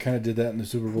that They kind of did that in the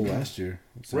Super Bowl last year.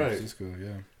 With San Right. Francisco,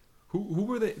 yeah. Who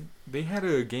were they? They had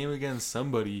a game against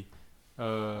somebody.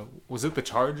 Was it the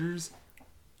Chargers?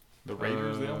 The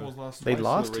Raiders, they almost lost. They twice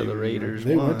lost to the Raiders.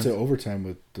 They went once. to overtime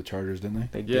with the Chargers, didn't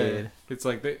they? They Yeah, did. it's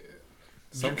like they. You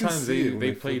can Sometimes see it when they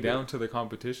they play flip it. down to the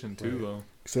competition too, Right. though.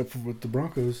 Except for with the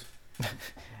Broncos.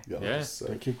 Yeah.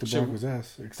 They kicked the Shit. Broncos'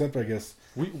 ass. Except, I guess,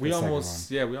 We The second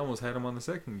almost we almost had them on the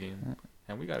second game,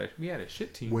 and we had a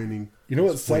shit team. winning. you know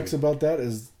what It's sucks winning. about that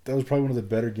is that was probably one of the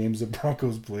better games the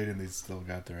Broncos played, and they still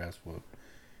got their ass whooped.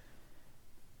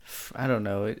 I don't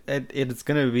know. It's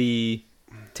gonna be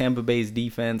Tampa Bay's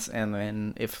defense, and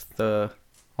then if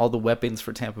all the weapons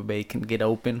for Tampa Bay can get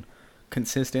open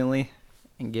consistently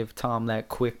and give Tom that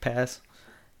quick pass,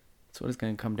 that's what it's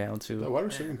gonna come down to. That wide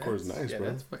receiving core is nice, bro.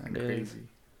 That's fucking It is. crazy.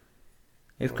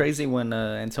 It's crazy when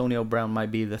Antonio Brown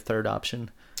might be the third option.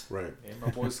 Right. And my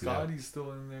boy Scotty's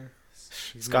still in there.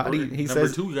 He's Scotty, number, he number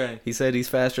says 2 guy. he said he's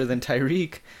faster than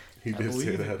Tyreek. He I did say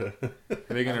believe that.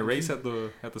 Are they gonna race at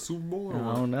the Super Bowl I or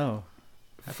what? don't know.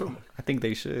 I think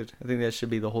they should. I think that should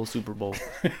be the whole Super Bowl.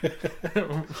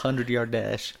 100-yard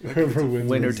dash. Whoever wins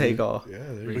Winner wins take it. all. Yeah,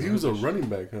 there But you he go. was a running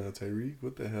back, huh, Tyreek?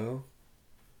 What the hell?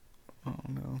 Oh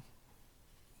no.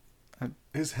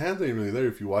 His hands ain't really there.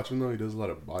 If you watch him, though, he does a lot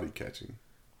of body catching.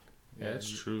 Yeah, that's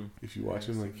true. If you watch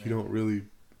him, like, he don't really...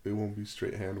 It won't be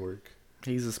straight hand work.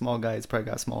 He's a small guy. He's probably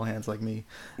got small hands like me.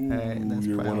 Ooh, that's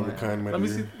you're probably one of a why. kind, my Let me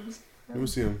dear. see. Let me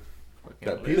see him. Fucking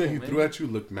That little, peanut he man. threw at you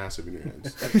looked massive in your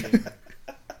hands.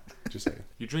 Just saying.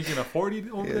 You drinking a 40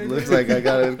 over there? It looks like I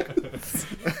got it.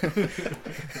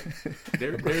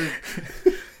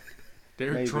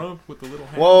 Derek Maybe. Trump with the little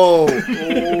hands. Whoa!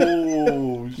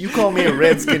 Oh, You call me a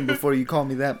redskin before you call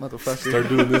me that, motherfucker. Start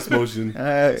doing this motion.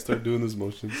 Alright, Start doing this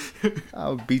motion.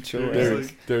 I'll beat your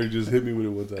ass. Derek just hit me with it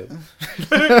one time.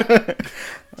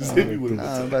 Just hit me with it one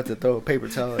I'm time. about to throw a paper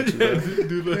towel at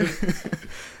you. Bro.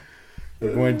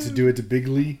 We're going to do it to Big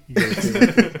Lee. You gotta say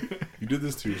that. You did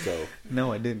this to yourself.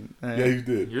 No, I didn't. Yeah, you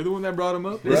did. You're the one that brought him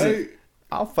up? Right?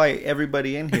 I'll fight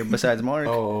everybody in here besides Mark.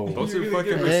 Oh. Those You're are gonna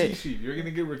get fucking... Hey. Rikishi. You're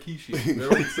gonna get Rikishi. They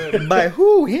already said it. By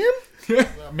who? Him?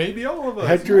 Maybe all of us.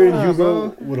 Hector and Nah, Hugo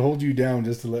bro. would hold you down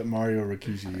just to let Mario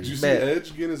Rikishi Did you. you see Bet.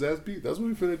 Edge getting his ass beat? That's what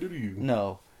we finna do to you.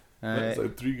 No. It's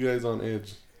like 3 guys on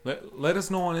Edge. Let us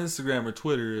know on Instagram or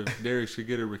Twitter if Derek should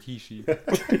get a Rikishi.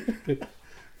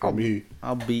 For me.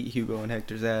 I'll beat Hugo and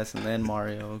Hector's ass and then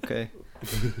Mario. Okay.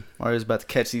 Mario's about to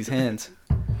catch these hands.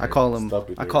 I call him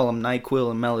Stop it, I Derek. call him NyQuil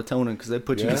and melatonin because they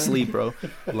put you Yeah? to sleep, bro.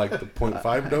 Like the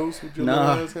 0.5 dose with your Nah.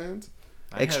 little ass hands?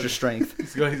 Extra strength.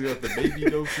 He's got the baby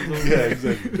doses over Yeah, there.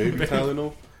 exactly. Baby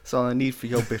Tylenol. That's all I need for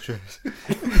your bitch ass.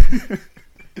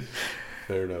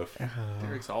 Fair enough.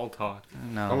 Derek's all talk.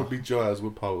 I'm gonna No. beat your ass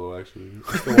with Pablo, actually.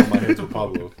 I still want my hands with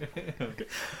Pablo.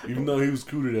 Even though he was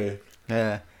cool today.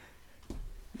 Yeah.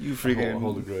 You freaking.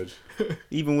 Hold a grudge.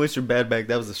 Even with your bad back,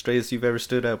 that was the straightest you've ever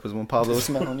stood up was when Pablo was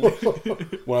smelling you.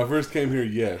 When I first came here,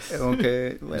 yes.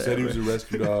 Okay. He said he was a Whatever.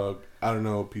 rescue dog. I don't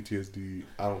know, PTSD.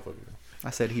 I don't fucking know. I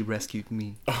said he rescued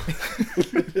me.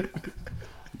 I'm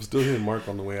still hearing Mark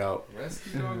on the way out.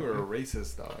 Rescue dog or a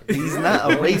racist dog? He's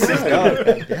not a racist dog.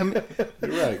 God damn it.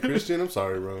 You're right, Christian. I'm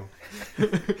sorry, bro.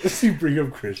 You bring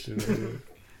up Christian.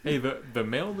 Hey, the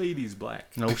mail lady's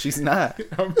black. No, she's not.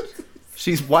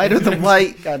 She's whiter than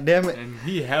white. God damn it. And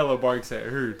he hella barks at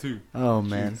her, too. Oh,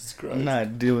 man. Jesus Christ. I'm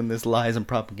not doing this lies and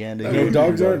propaganda. I No, here.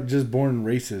 dogs aren't just born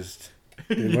racist.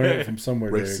 They learn it from somewhere.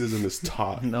 Derek. Racism is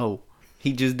taught. No.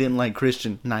 He just didn't like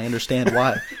Christian, and I understand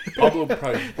why. Pablo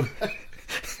probably.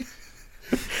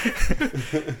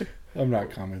 I'm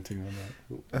not commenting on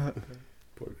that.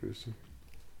 Poor Christian.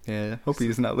 Yeah, hope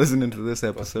he's not listening to this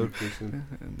Fuck you, episode. Christian.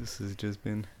 And this has just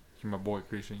been... You're my boy,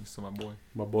 Christian. You're still my boy.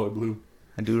 My boy Blue.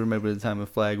 I do remember the time of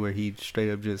Flag where he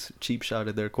straight up just cheap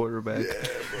shotted their quarterback. Yeah,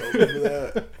 bro. Remember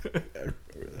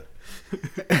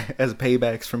that? as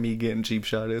paybacks for me getting cheap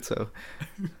shotted. So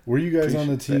Were you guys on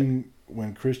the Appreciate team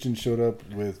when Christian showed up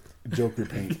with Joker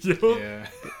paint Yeah.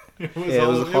 It was, Yeah, it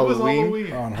was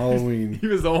Halloween. on Halloween? He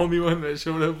was the only one that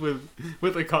showed up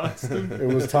with a costume. It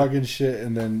was talking shit,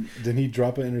 and then didn't he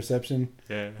drop an interception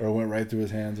Yeah. or it went right through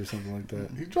his hands or something like that?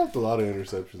 He dropped a lot of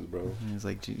interceptions, bro. he's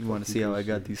like, "You want to see how I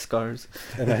got these scars?"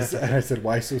 And I said,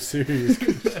 "Why so serious?"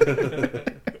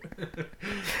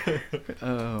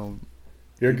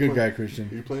 You're a good guy, Christian.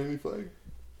 You playing any flag?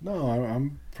 No,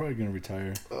 I'm probably gonna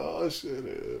retire. Oh, shut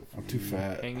up. I'm too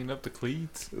fat. Hanging up the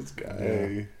cleats. This guy.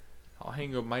 Yeah. I'll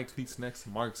hang up my cleats next to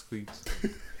Mark's cleats.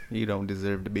 You don't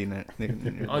deserve to be near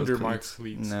Under those Mark's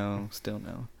cleats. cleats. No, still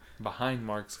no. Behind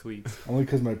Mark's cleats. Only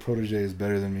because my protege is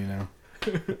better than me now.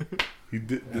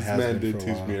 This has man been did for a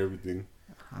teach while. me everything.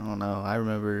 I don't know. I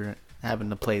remember having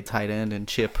to play tight end and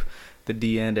chip the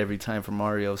D end every time for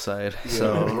Mario's side.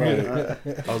 So right.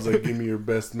 I was like, give me your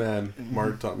best man.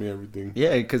 Mark taught me everything.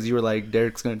 yeah, because you were like,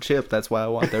 Derek's gonna chip. That's why I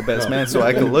want their best man, so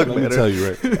I can look Let me better. tell you,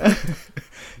 right?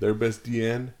 Their best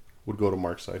DN would go to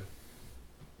Mark's side.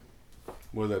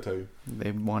 What does that tell you?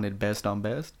 They wanted best on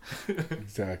best.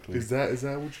 Exactly. Is that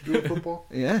what you do in football?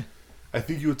 Yeah, I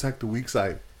think you attack the weak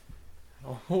side.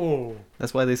 Oh.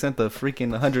 that's why they sent the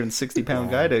freaking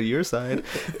 160-pound guy to your side.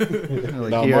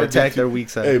 Like, Nah, here, Mark attack did their weak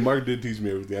side. Hey, Mark did teach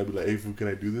me everything. I'd be like, hey, fool, can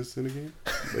I do this in a game?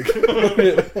 Like,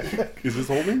 is this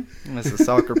holding? That's a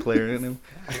soccer player in him.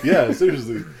 Yeah,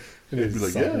 seriously. And He'd his be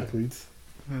like, soccer yeah. cleats.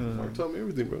 Mark taught me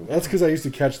everything, bro. That's because I used to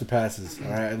catch the passes.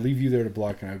 All right, I'd leave you there to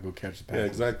block, and I'd go catch the passes. Yeah,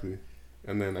 exactly.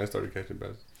 And then I started catching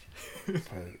passes.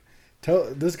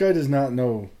 This guy does not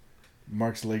know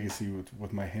Mark's legacy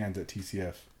with my hands at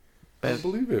TCF. I Best,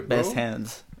 believe it, bro. best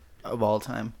hands of all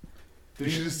time. You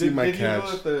should just see my did catch. you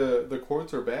know that the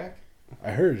courts are back?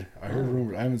 I heard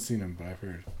rumors. I haven't seen him, but I've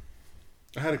heard.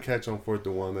 I had a catch on 4th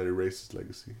and 1 that erased his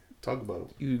legacy. Talk about him.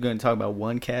 You're gonna talk about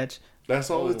one catch? That's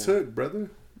all it Oh. took, brother.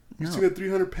 You No. seen a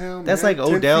 300-pound That's man, like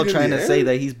 10 Odell feet in trying the to say air?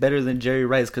 that he's better than Jerry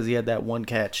Rice because he had that one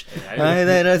catch. Yeah,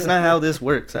 That's not how this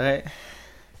works, all right?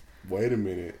 Wait a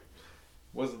minute.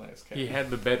 Was a nice catch. he had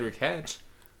the better catch.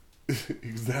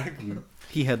 Exactly.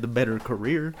 He had the better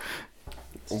career.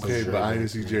 Okay, but I didn't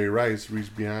see Jerry Rice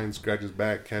reach behind, scratch his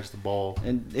back, catch the ball.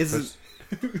 And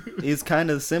it's kind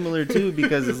of similar, too,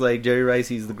 because it's like Jerry Rice,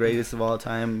 he's the greatest of all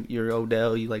time. You're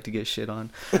Odell, you like to get shit on.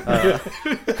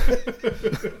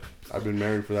 I've been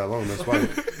married for that long. That's why.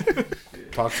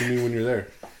 Talk to me when you're there.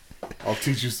 I'll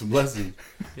teach you some lessons.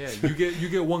 Yeah, you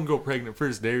get one girl pregnant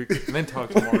first, Derek, and then talk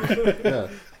to Mario. Yeah.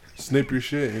 Snip your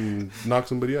shit and knock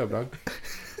somebody up, dog.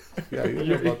 Yeah, you don't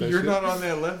know about that You're shit. not on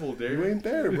that level, You Derek. ain't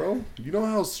there, bro. You know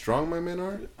how strong my men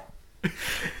are?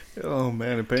 Oh,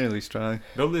 man, apparently strong.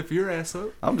 They'll lift your ass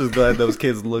up. I'm just glad those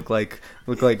kids look like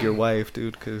your wife,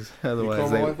 dude, because otherwise call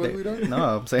my wife ugly, dog?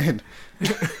 No, I'm saying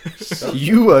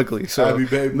you ugly. So Abby,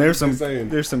 babe, there's what you some saying?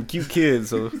 there's some cute kids,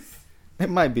 so it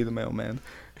might be the mailman.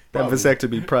 That Probably.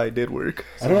 vasectomy probably did work.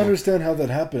 I don't understand how that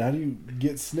happened. How do you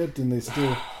get snipped and they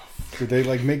still? Did they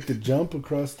like make the jump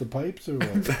across the pipes or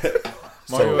what?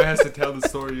 Mario has to tell the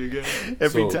story again.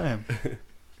 Every So- time.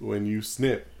 When you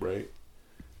snip, right,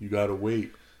 you gotta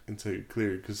wait until you're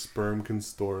clear because sperm can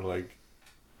store like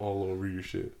all over your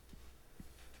shit.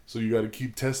 So you gotta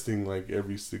keep testing like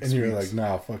every 6 And weeks. you're like,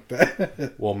 nah, fuck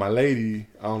that. Well, my lady,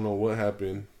 I don't know what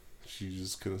happened. She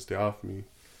just couldn't stay off me,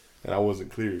 and I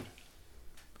wasn't cleared.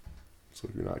 So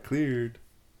if you're not cleared,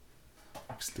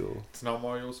 you still It's not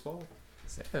Mario's fault.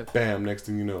 bam. Next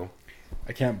thing you know,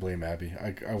 I can't blame Abby.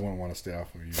 I wouldn't want to stay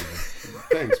off of you.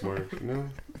 thanks, Mark. You know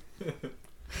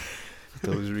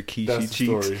Those Rikishi that's the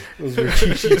cheeks. story. Those were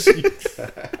cheeks.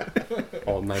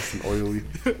 All nice and oily.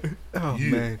 Oh Yeah.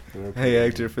 man. Hey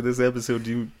actor, for this episode,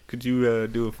 could you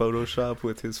do a Photoshop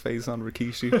with his face on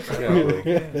Rikishi?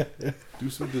 Yeah, bro. Do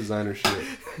some designer shit.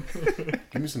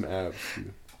 Give me some abs,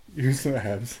 dude. Use some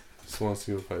abs. Just want to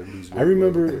see if I lose weight. I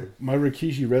remember my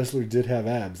Rikishi wrestler did have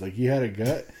abs. Like he had a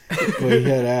gut, but he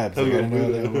had abs. Like, I don't know how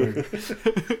that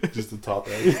worked. just the top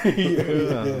abs.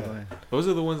 Oh, Those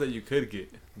are the ones that you could get.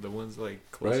 The ones like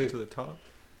closer Right. to the top.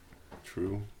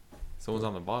 True. It's the ones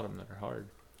on the bottom that are hard.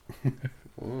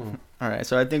 Oh. All right,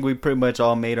 so I think we pretty much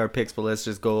all made our picks, but let's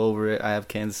just go over it. I have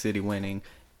Kansas City winning.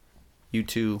 You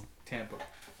too.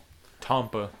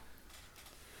 Tampa.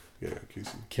 Yeah, Casey.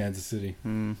 Kansas City.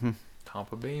 Mm-hmm.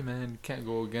 Tampa Bay, man. You can't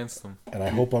go against them. And I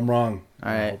hope I'm wrong. All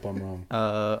I right. hope I'm wrong.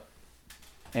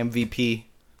 MVP.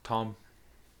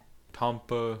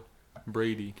 Tampa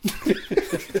Brady.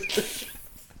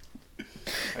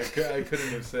 I couldn't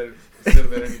have said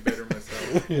that any better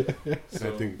myself.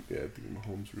 So, I think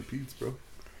Mahomes repeats, bro.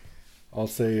 I'll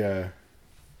say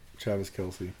Travis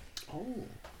Kelce. Oh.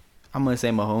 I'm gonna say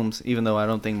Mahomes, even though I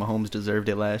don't think Mahomes deserved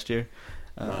it last year.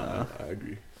 I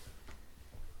agree.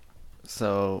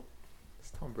 So,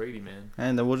 It's Tom Brady, man.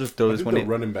 and then we'll just throw I this think one the in.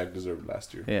 running back deserved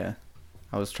last year. Yeah,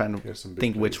 I was trying He to had some big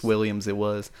think which plays. Williams it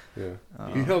was. Yeah,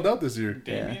 Uh, he held out this year.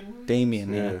 Damian?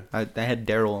 Damien. Yeah, I had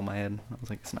Daryl in my head. I was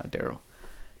like, it's not Daryl.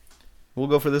 We'll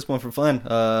go for this one for fun.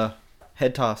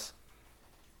 Head toss.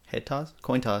 Head toss?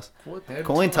 Coin toss. What?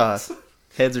 Coin toss.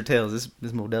 Heads or tails?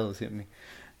 This Modelo's hit me.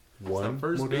 One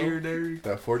First Modelo? beer, Derek.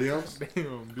 That 40 ounce.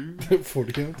 Damn, dude.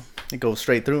 40 ounce. It goes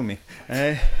straight through me.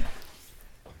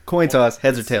 Coin toss.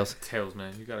 Heads or tails? Tails,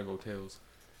 man. You gotta go tails.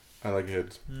 I like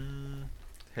heads.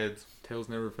 Heads. Tails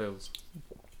never fails.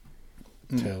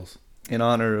 Tails. In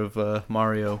honor of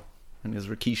Mario and his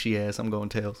Rikishi ass, I'm going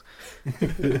tails.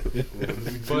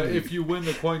 But if you win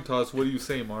the coin toss, what do you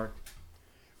say, Mark?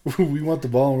 We want the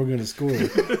ball and we're gonna score.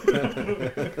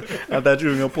 I thought you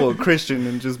were gonna pull a Christian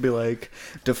and just be like,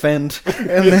 defend,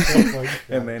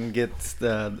 and then get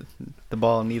the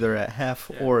ball neither at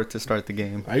half or to start the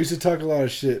game. I used to talk a lot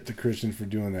of shit to Christian for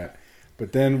doing that,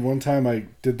 but then one time I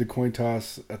did the coin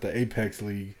toss at the Apex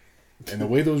League, and the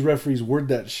way those referees word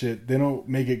that shit, they don't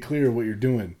make it clear what you're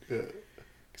doing.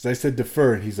 Because I said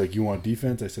defer, and he's like, "You want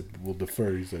defense?" I said, "We'll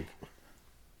defer." He's like,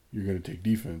 "You're gonna take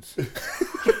defense."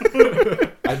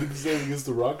 I did the same against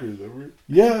the Rockers, remember?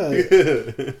 Yeah. We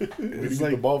didn't get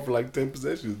like- the ball for like 10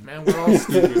 possessions. Man, we're all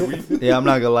stupid. Yeah, I'm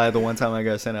not gonna lie. The one time I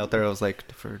got sent out there, I was like,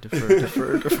 defer.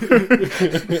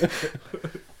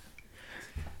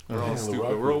 We're all Yeah, the stupid.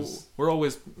 Rockers. We're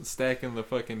always stacking the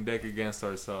fucking deck against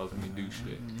ourselves when we do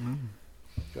shit.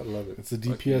 Gotta love it. It's the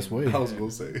DPS way. I was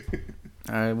gonna say.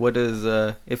 All right, what does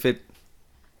if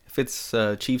it's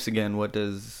Chiefs again? What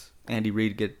does Andy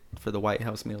Reid get for the White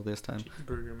House meal this time?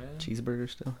 Cheeseburger, man. Cheeseburger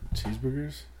still?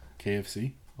 Cheeseburgers,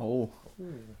 KFC. Oh,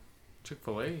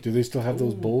 Chick-fil-A. Do they still have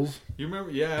those bowls? You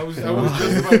remember? Yeah, I was just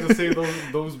about to say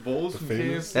those bowls The from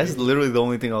famous- KFC. that's literally the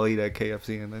only thing I'll eat at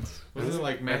KFC, and that's Wasn't it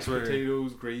like mashed That's where-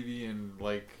 potatoes, gravy, and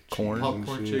like Corn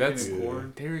popcorn and shit. chicken That's and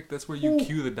corn? Derek. That's where you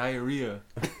cue the diarrhea.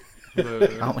 I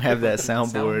don't have that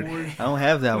soundboard. I don't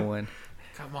have that one.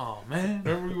 Come on, man.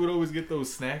 Remember we would always get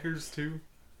those snackers too?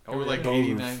 They were like Those were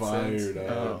 89 fire, cents.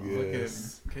 dog. Look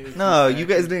Yes. at KFC No, you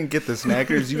guys snackers. didn't get the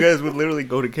snackers. You guys would literally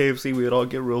go to KFC. We would all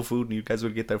get real food, and you guys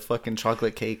would get that fucking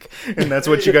chocolate cake, and that's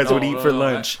what you guys would eat for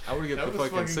lunch. I would get That the was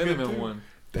fucking fucking good, cinnamon too. one.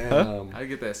 Damn. I'd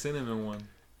get that cinnamon one.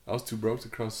 I was too broke to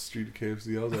cross the street to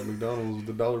KFC. I was at McDonald's with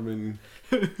the dollar menu.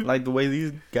 Like the way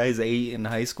these guys ate in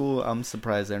high school, I'm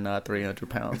surprised they're not 300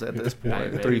 pounds at this Yeah,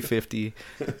 point. man. 350.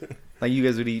 Like you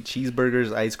guys would eat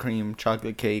cheeseburgers, ice cream,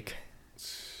 chocolate cake.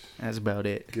 That's about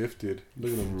it. Gifted.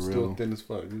 Look at them. For Still real. thin as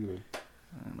fuck. Look at them.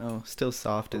 I don't know, still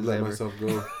soft as Let ever. myself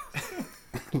go.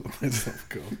 Let myself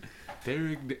go.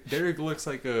 Derek looks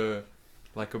like a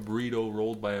burrito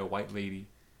rolled by a white lady.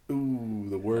 Ooh,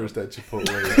 the worst at Chipotle.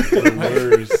 The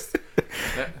worst.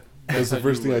 That's the how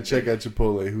first you thing I look, check Derek. at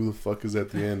Chipotle. Who the fuck is at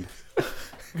the end?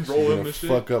 She's Roll gonna him and shit.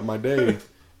 fuck up my day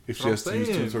if she What has I'm to use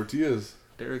 2 saying. tortillas.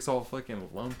 Derek's all fucking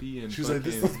lumpy and She was like,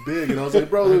 fucking. "This is big," and I was like,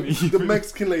 "Bro, the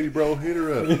Mexican lady, bro, hit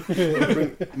her up.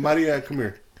 Bring, Maria, come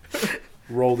here.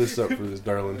 Roll this up for this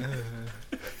darling."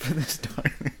 For this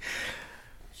darn-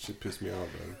 Shit pissed me off,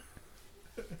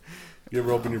 bro. You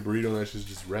ever open your burrito and that shit's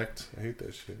just wrecked? I hate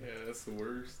that shit. Yeah, that's the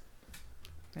worst.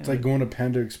 It's like going to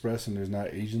Panda Express and there's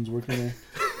not Asians working there.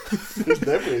 There's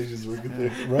definitely Asians working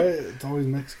there. Right? It's always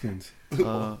Mexicans.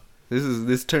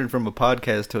 This turned from a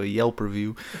podcast to a Yelp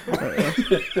review.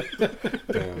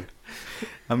 Damn.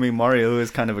 I mean, Mario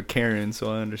is kind of a Karen,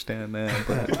 so I understand that.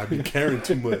 But I've been caring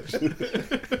too much.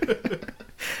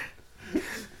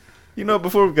 you know,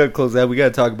 before we gotta close out, we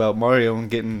gotta talk about Mario and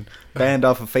getting banned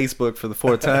off of Facebook for the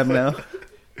 4th time now.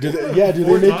 Do they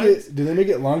Four make times? it? Do they make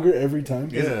it longer every time?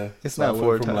 Yeah. It's So not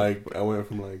 4 times. I went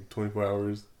from like 24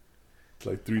 hours to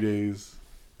like 3 days.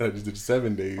 I just did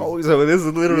 7 days. Oh, so this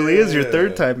literally is your Yeah.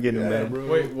 3rd time getting Yeah, banned. bro.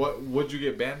 Wait, what'd you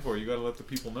get banned for? You gotta let the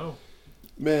people know.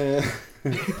 Man.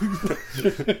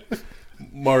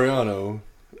 Mariano,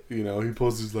 you know, he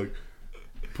posts like,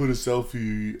 put a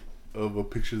selfie of a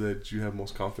picture that you have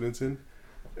most confidence in.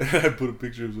 And I put a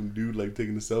picture of some dude like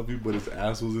taking a selfie, but his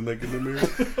ass was in like in the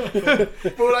mirror.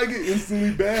 Bro, I get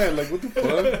instantly banned. Like, what the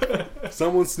fuck?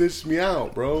 Someone snitched me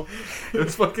out, bro.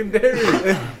 It's fucking Derek.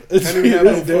 It's, I didn't even have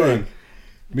no it's Derek. fun.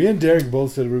 Me and Derek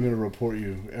both said we were going to report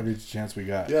you every chance we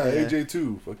got. Yeah, Yeah. AJ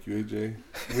too. Fuck you, AJ.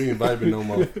 We ain't vibing no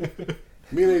more.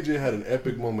 Me and AJ had an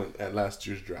epic moment at last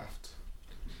year's draft.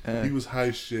 He was high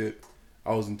as shit.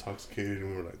 I was intoxicated, and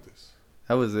we were like this.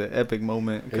 That was an epic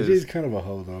moment. 'Cause, AJ's kind of a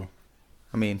hoe, though.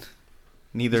 I mean,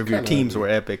 neither He's of your kinda teams epic. were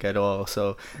epic at all.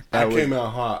 So I that was came out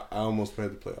hot. I almost made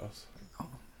the playoffs.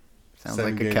 Sounds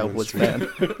Seven like a game Cowboys win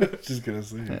fan. Just gonna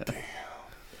say.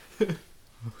 Yeah.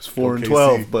 It's 4 and KC.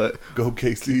 12, but Go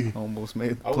KC. almost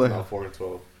made the I was play. not 4 and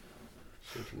 12.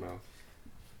 Shut your mouth.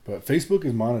 But Facebook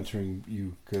is monitoring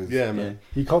you because Yeah, man.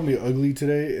 he called me ugly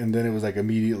today, and then it was like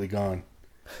immediately gone.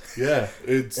 Yeah,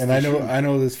 it's. And the I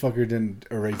know this fucker didn't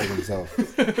erase it himself.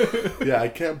 truth. Yeah, I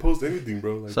can't post anything,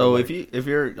 bro. Like, So I'm if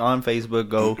you're on Facebook,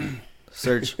 go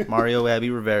search Mario Abbey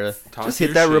Rivera. Talk Just your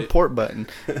hit that shit. report button.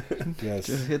 Yes.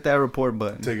 Just hit that report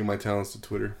button. taking my talents to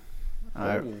Twitter. All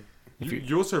right. Oh. If you-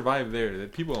 You'll survive there.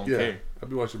 That people don't Yeah, care. I'll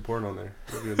be watching porn on there.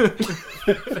 We're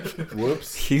good.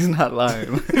 Whoops. He's not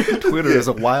lying. Twitter is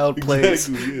a wild place.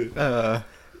 Exactly, yeah.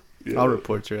 Yeah. I'll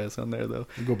report your ass on there though.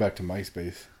 We'll go back to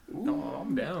MySpace. No,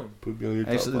 I'm down. Put me on your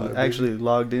top five. Actually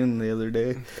logged in the other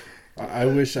day. I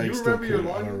wish I You still remember your could.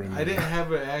 I don't login? remember. I didn't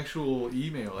have an actual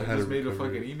email. I I had just to made a recover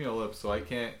fucking it. email up, so I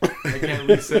can't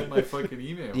reset my fucking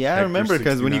email. Yeah, I Hector remember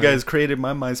because when you 69. guys created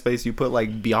my MySpace, you put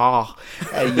like "byah"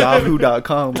 at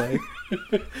yahoo.com. Like,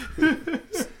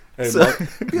 Hey, So-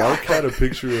 Mark had a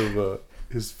picture of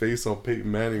his face on Peyton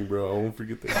Manning, bro. I won't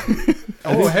forget that.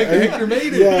 Oh, Hector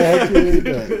made it. Yeah, Hector made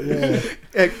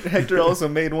that. Hector also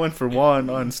made one for Juan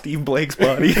on Steve Blake's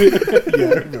body. Yeah, yeah,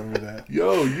 I remember that.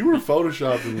 Yo, you were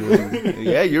photoshopping when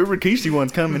Yeah, your Rikishi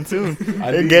one's coming soon. I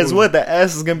And need guess one. what? The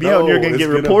ass is gonna be out, and you're gonna it's get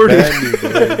reported. Ban me,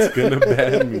 bro. It's gonna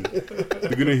ban me.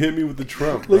 They're gonna hit me with the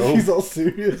Trump, Like bro. he's all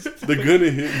serious. They're gonna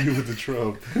hit me with the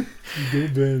Trump. Go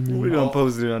ban me. We're gonna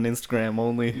post it on Instagram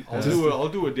only. I'll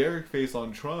do a Derek face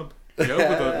on Trump.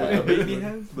 Yeah, with the baby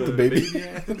hands. The baby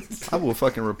hands. I will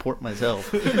fucking report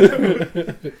myself.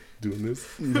 Doing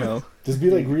this. No. Just be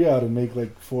like Riyadh and make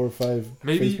like 4 or 5.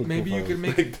 Maybe Facebook you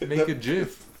profiles. could make a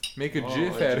GIF. Make a Oh,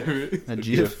 GIF a out of it. A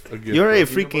GIF. A gift, You already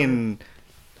bro. freaking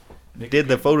did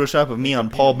the Photoshop of me on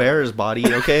Paul Bearer's body,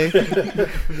 okay?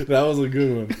 That was a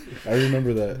good one. I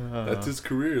remember that. That's his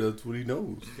career. That's what he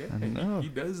knows. I know. He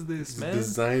does this, He's a man.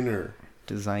 designer.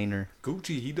 Designer.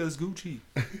 Gucci. He does Gucci.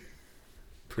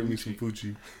 Bring me some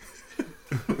Fuji.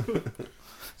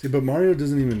 See, but Mario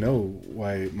doesn't even know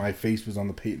why my face was on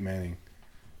the Peyton Manning.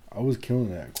 I was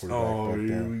killing that quarterback Oh, back here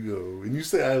then. we go. And you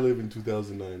say I live in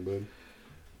 2009, bud.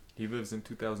 He lives in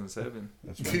 2007.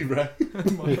 That's See, right.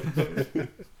 right?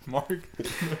 Mark.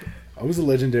 I was a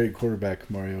legendary quarterback,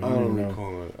 Mario. I You don't don't know.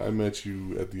 recall it. I met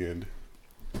you at the end.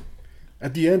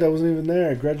 At the end, I wasn't even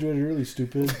there. I graduated early,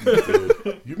 stupid.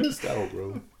 Dude, you missed out,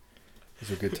 bro.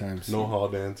 Those were good times. No hall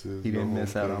dances. He no didn't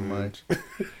miss out on homecoming.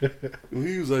 much. Well,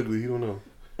 he was ugly. He don't know.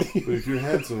 But if you're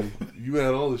handsome, you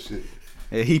had all the shit.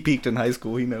 Yeah, he peaked in high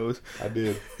school, he knows. I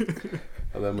did.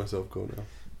 I let myself go now.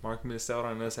 Mark missed out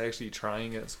on us actually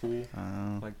trying at school.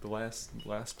 Like the last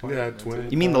part. Yeah, That's 20.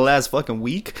 it. You mean the last fucking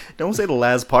week? Don't say the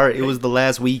last part. It was the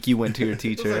last week you went to your It was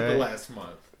teacher, like the right? last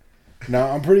month. Now,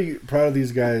 I'm pretty proud of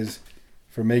these guys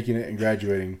for making it and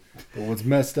graduating. But what's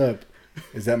messed up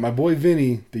is that my boy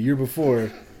Vinny, the year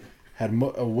before, had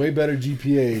a way better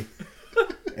GPA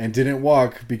and didn't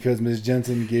walk because Ms.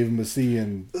 Jensen gave him a C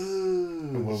in,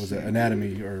 what was it,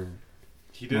 anatomy or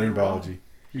He did marine it wrong. biology.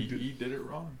 He did it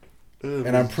wrong.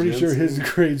 And I'm pretty sure his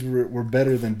grades were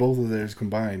better than both of theirs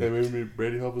combined. Hey, remember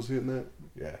Brady Hop was hitting that?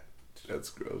 Yeah. That's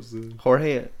gross, dude.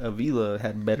 Jorge Avila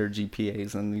had better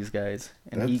GPAs than these guys,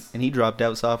 and That's- he dropped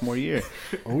out sophomore year.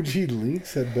 OG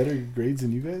Lynx had better grades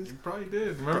than you guys? He probably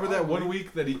did. Remember that one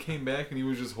week that he came back and he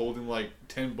was just holding like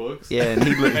 10 books? Yeah, and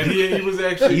he looked And he was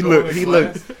actually he going looked to he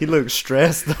class. looked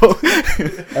stressed though.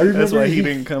 I remember That's why he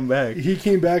didn't come back. He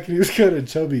came back and he was kind of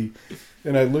chubby.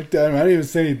 And I looked at him. I didn't even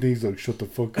say anything. He's like, shut the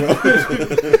fuck up.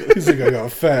 He's like, I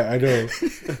got fat. I know.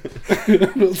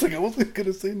 I was like, I wasn't going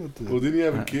to say nothing. Well, didn't he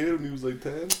have a kid when he was like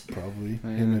 10? Probably. Yeah.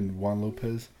 Him and Juan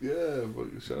Lopez. Yeah,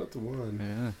 but shout out to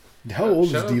Juan. Yeah. How old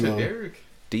Shout is out to D-Lo? Derek.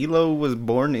 D'Lo was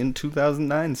born in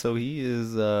 2009, so he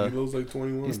is He looks like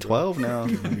 21. he's bro. 12 now.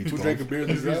 Who drank a beer?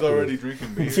 He's already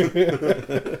drinking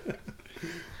beer.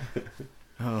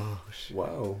 Oh shit.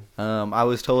 Wow. I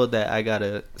was told that I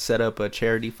gotta set up a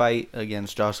charity fight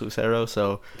against Josh Lucero.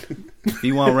 So if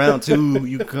you want round 2,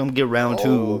 you can come get round 2.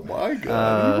 Oh my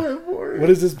god. You went for it. What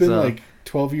has this been, So- like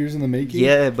 12 years in the making?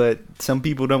 Yeah, but some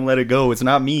people don't let it go. It's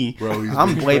not me. Bro, he's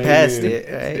I'm been way past training.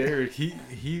 it. Right? Derek,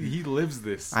 he lives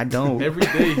this. I don't. Every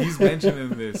day he's mentioning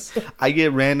this. I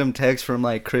get random texts from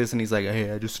like Chris, and he's like,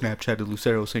 "Hey, I just Snapchatted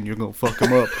Lucero saying you're gonna fuck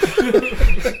him up."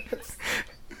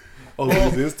 Oh, he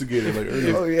was the instigator, like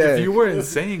earlier. Oh yeah. If you weren't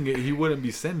saying it, he wouldn't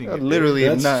be sending it. Literally,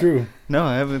 That's not. true. No,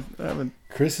 I haven't.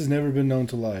 Chris has never been known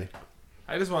to lie.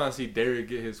 I just want to see Derek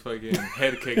get his fucking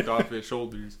head kicked off his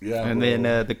shoulders. Yeah, And bro.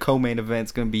 then the co-main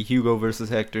event's gonna be Hugo versus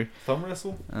Hector. Thumb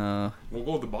wrestle? We'll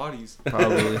go with the bodies.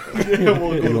 Probably. Yeah,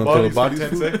 we'll You go wanna throw to the bodies bodies for 10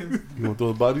 food? seconds. You want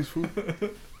those bodies, food?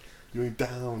 You ain't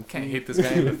down. Can't fool. hit this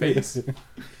guy in the face.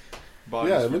 Bodies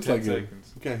Yeah, it for looks 10 like him.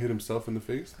 seconds. You can't hit himself in the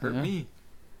face. Hurt Yeah. me.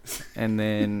 And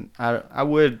then I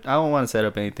don't want to set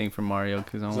up anything for Mario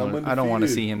because I don't want to undefeated.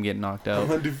 see him get knocked I'm out.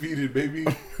 undefeated, baby.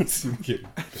 Him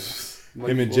Mike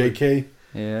and Floyd. JK,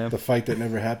 Yeah. the fight that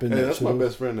never happened. Hey, that that's my show.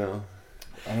 best friend now.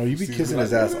 I know you be Sees kissing me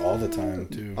his like, ass all the time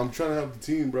too. I'm trying to have the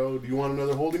team, bro. Do you want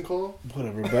another holding call?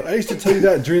 Whatever, but I used to tell you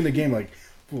that during the game, like,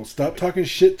 well, stop talking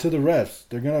shit to the refs.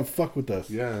 They're gonna fuck with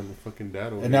us. Yeah, and the fucking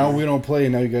dad over And now there. we don't play,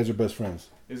 and now you guys are best friends.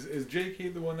 Is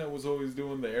JK the one that was always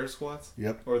doing the air squats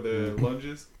Yep, or the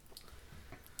lunges?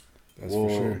 that's Well,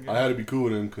 for sure. I had to be cool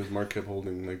with him because Mark kept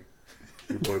holding like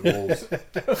your boy Bulls.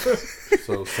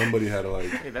 So somebody had to like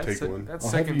Hey, that's take one. that's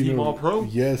I'll have second you team know- all pro.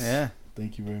 Yes. Yeah.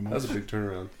 Thank you very much. That's a big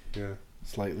turnaround. Yeah.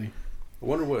 Slightly. I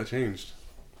wonder what changed.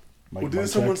 Mike Well, didn't Marchak.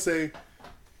 someone say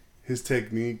his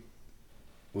technique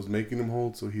was making him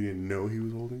hold, so he didn't know he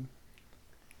was holding?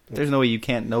 There's no way you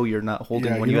can't know you're not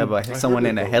holding Yeah, when you you have I someone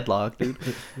heard in a it, though. headlock, dude.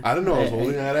 I didn't know I was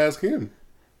holding. I had to ask him.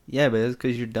 Yeah, but it's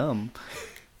because you're dumb.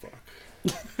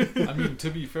 I mean, to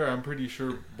be fair, I'm pretty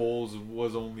sure Bowles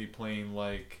was only playing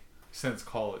like since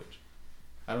college.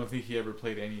 I don't think he ever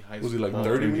played any high school. Was he, like, ball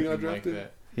 30 or when he got anything like drafted?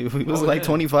 that. He was Oh, like yeah.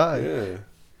 25. Yeah.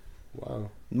 Wow.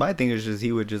 My thing is just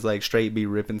he would just like straight be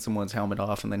ripping someone's helmet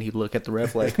off, and then he'd look at the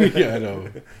ref like, Yeah, I know.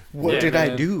 "What Yeah, did I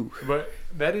man. do?" But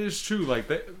that is true. Like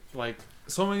that, like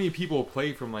so many people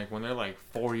play from like when they're like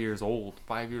 4 years old,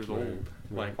 5 years Right, old,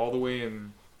 right. like all the way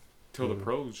in till the Yeah.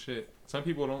 pros. Shit, some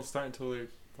people don't start until they're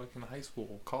fucking high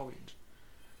school, college.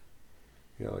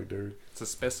 Yeah, like Derek. It's a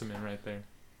specimen right there.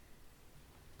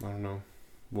 I don't know.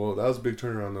 Well, that was a big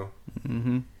turnaround though.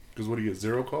 Mm-hmm. Because what do you get?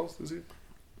 0 calls this year?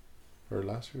 Or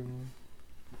last year?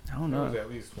 I don't There was know. at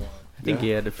least one. I think Yeah. he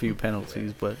had a few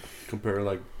penalties, but Compare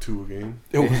like 2 a game.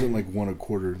 It wasn't like 1 a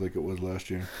quarter like it was last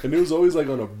year. And it was always like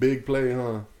on a big play,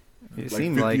 huh? it Like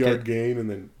seemed 50 like yard it. gain and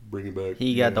then bring it back.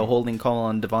 He got the holding call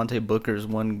on Devontae Booker's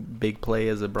one big play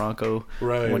as a Bronco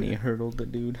Right. when he hurdled the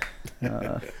dude.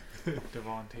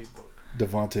 Devontae Booker.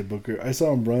 Devontae Booker. I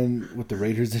saw him run with the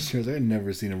Raiders this year. I had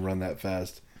never seen him run that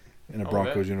fast in a Oh,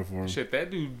 Broncos that- uniform. Shit, that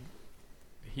dude.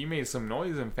 He made some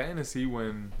noise in fantasy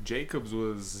when Jacobs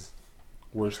was.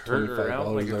 Worst hurt or out,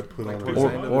 $25 like I a- put like on towards it. the or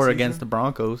end of the or season? against the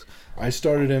Broncos. I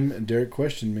started him, and Derek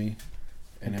questioned me,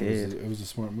 and He did. it was a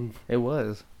smart move. It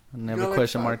was. I He never got, like,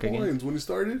 question 5 mark again. points when he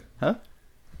started. Huh?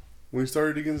 When he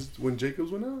started against when Jacobs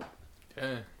went out,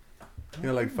 Yeah. he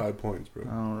had like 5 points, bro.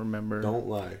 I don't remember. Don't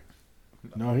lie.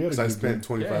 No, he had a Because I good spent game.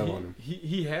 25 Yeah, on him.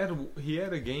 he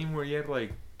had a game where he had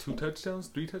like 2 touchdowns,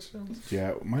 3 touchdowns. Yeah,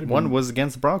 it might have One been, was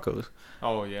against the Broncos,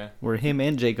 Oh yeah. where him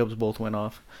and Jacobs both went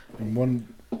off. and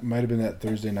one might have been that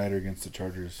Thursday nighter against the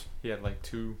Chargers. He had like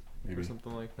 2 Maybe. or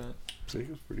something like that.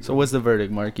 Jacobs pretty So good. what's the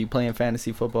verdict, Mark? You playing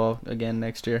fantasy football again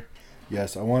next year?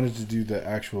 Yes, I wanted to do the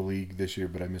actual league this year,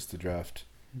 but I missed the draft.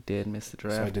 Did miss the So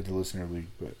I draft. did the listener league,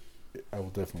 but I will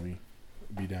definitely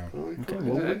be down. Oh, he Okay, could.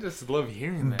 well, I just love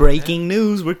hearing that. Breaking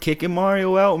news: we're kicking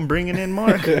Mario out and bringing in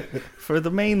Mark for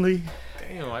the main league. Man.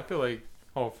 Damn, I feel like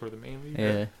for the main league.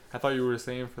 Yeah. I thought you were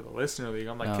saying for the listener league.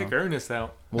 I'm like, No. kick Ernest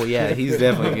out. Well, yeah, he's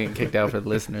definitely getting kicked out for the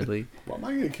listener league. Why am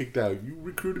I getting kicked out? You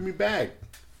recruited me back.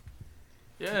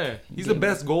 Yeah, he's the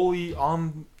best goalie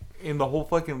in the whole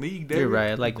fucking league. Derek. You're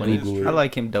right. I like when Google he, it. I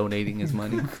like him donating his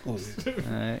money. All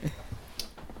right.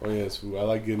 Oh yes, fool. I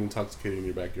like getting intoxicated in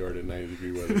your backyard at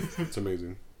 90-degree weather. It's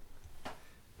amazing.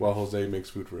 While Jose makes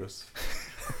food for us.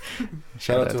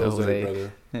 Shout out to Jose,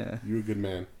 brother. Yeah. You're a good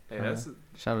man. Hey, that's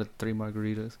Shout out to 3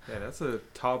 margaritas. that's a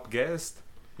top guest.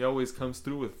 He always comes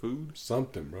through with food.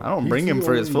 Something, bro. I don't He's bring him the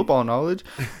for his only- football knowledge.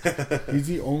 He's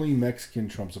the only Mexican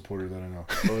Trump supporter that I know.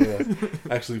 Oh yeah.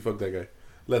 Actually, fuck that guy.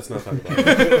 Let's not talk about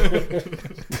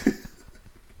it.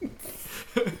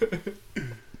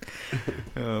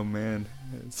 Oh man,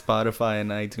 Spotify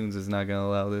and iTunes is not gonna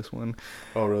allow this one.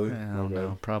 Oh really? I don't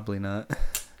know. Probably not.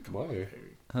 Why?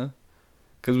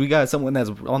 Because we got someone that's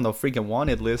on the freaking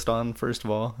wanted list on first of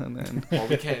all, and then Well,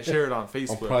 we can't share it on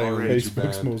Facebook probably already. Get you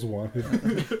Facebook's banned. most wanted.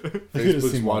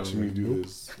 Facebook's seen watching one me of do them.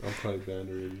 this. I'm probably banned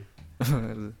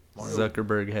already.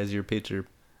 Zuckerberg has your picture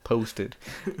posted.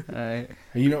 All right.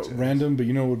 You know, random, but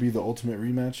you know what would be the ultimate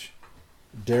rematch?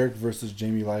 Derek versus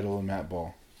Jamie Lytle and Matt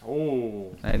Ball.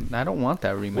 Oh, I don't want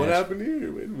that rematch. What happened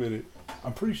here? Wait a minute.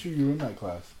 I'm pretty sure you were in that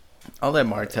class. I'll let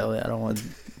Mark tell it. I don't want to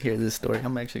hear this story.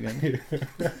 I'm actually gonna.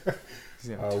 he's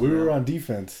gonna We tune were out. on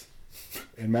defense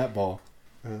in Matt Ball,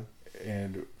 Huh?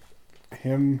 and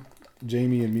him,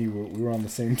 Jamie, and me we were on the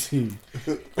same team.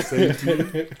 Same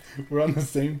team. We're on the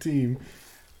same team,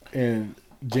 and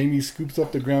Jamie scoops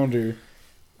up the grounder,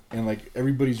 and like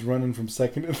everybody's running from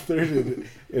second to third,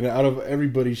 and out of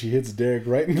everybody, she hits Derek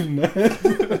right in the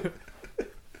nuts.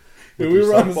 We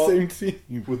were on the softball- same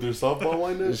team. with their softball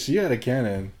lineup. She had a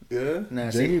cannon. Yeah.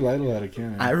 Nah, Jamie see, Lytle had a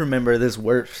cannon. I remember this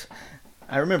worse.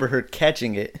 I remember her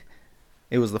catching it.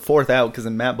 It was the 4th out because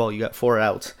in mat ball you got 4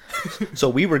 outs. So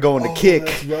we were going to kick.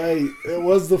 That's right. It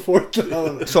was the 4th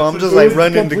out. So I'm just It like was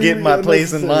running to get completely my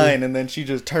place in unnecessary. line, and then she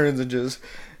just turns and just.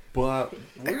 But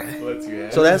Let's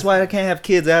get So that's why I can't have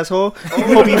kids, asshole.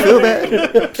 Hope you feel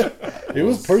bad. It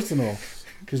was personal.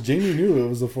 Because Jamie knew it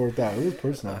was the 4th out. It was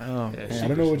personal. Oh, Yeah, man. I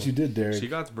don't know what you did, Derek. She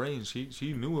got brains. She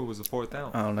knew it was the 4th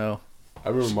out. I don't know. I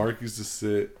remember Mark used to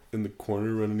sit in the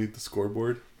corner underneath the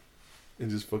scoreboard and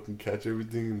just fucking catch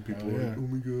everything, and people Oh, were yeah. like, "Oh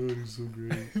my god, he's so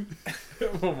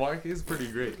great." Well, Mark is pretty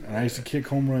great. And I used to kick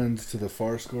home runs to the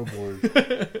far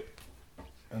scoreboard.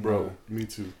 And, Bro, me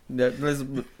too.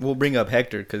 We'll bring up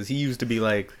Hector because he used to be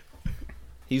like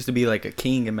a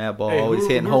king in mat ball, Hey, always who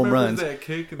hitting home remembers runs. That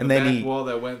kick in And the then back he- wall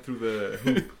that went through the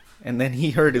hoop. And then he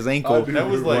hurt his ankle I do That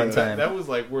was remember like one time. that was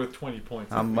like worth 20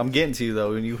 points. I'm getting to you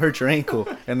though. When you hurt your ankle,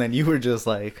 and then you were just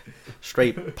like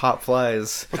straight pop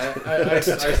flies. I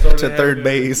started To third having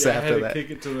base I after had to that. kick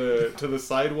it to the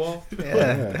sidewall.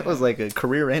 Yeah, that was like a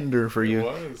career ender for It you.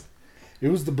 was. It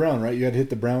was the brown, right? You had to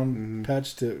hit the brown Mhm.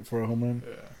 patch for a home run.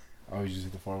 Yeah. I always just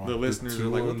hit the far one. The listeners are two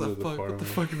like, what ones the or the fuck? far What the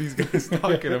one? fuck are these guys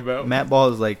talking about? Mat ball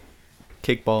is like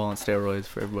kickball on steroids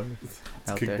for everybody It's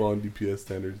out there. kickball and DPS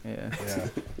standard. Yeah, Yeah.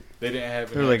 They didn't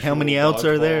have. they were like, how many actual outs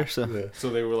are there? dodgeball. So Yeah. So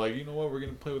they were like, you know what? We're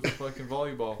gonna play with the fucking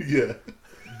volleyball. Yeah.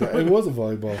 It was a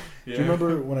volleyball. Yeah. Do you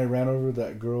remember when I ran over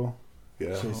that girl?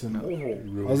 Yeah. Chasing? no.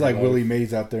 Real I was like life. Willie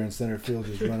Mays out there in center field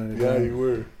just running it Yeah, down. you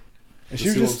were. And See she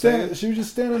what was I'm just saying? she was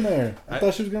just standing there. I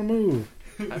thought she was gonna move.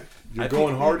 You're I going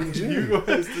think- hard in You gym.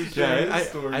 guys to share Yeah, this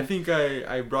story. I think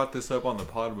I brought this up on the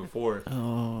pod before,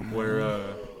 oh, where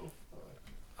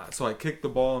so I kicked the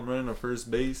ball and running to first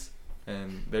base,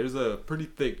 and there's a pretty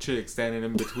thick chick standing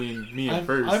in between me and I'm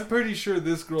first. pretty sure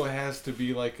this girl has to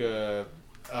be like a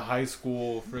high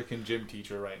school freaking gym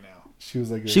teacher right now. She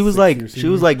was like she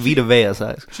was like Vita Vea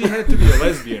size. She had to be a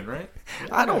lesbian, right?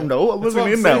 I don't know. I wasn't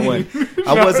what in I'm that saying.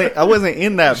 one. I wasn't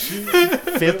in that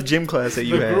 5th gym class that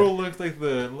you The had. girl looked like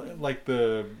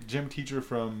the gym teacher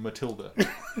from Matilda.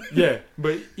 Yeah,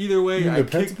 but either way, the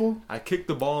principal. I kicked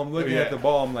the ball. I'm looking Yeah. at the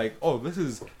ball. I'm like, oh,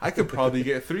 I could probably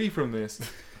get 3 from this.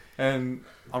 And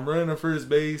I'm running to first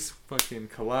base, fucking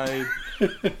collide.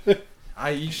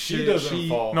 I eat She shit. doesn't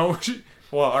fall. No,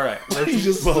 well, all right. You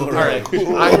just fall All right.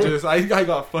 I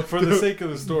got fucked For the sake of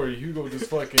the story, Hugo just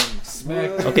fucking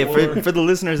smacked. Okay, her. for the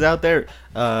listeners out there,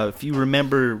 if you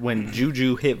remember when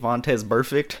Juju hit Vontez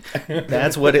perfect,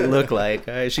 that's what it looked like.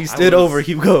 She stood was- over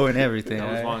Hugo and everything. That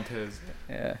was alright? Montez.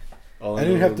 Yeah. All I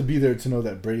didn't know have to be there to know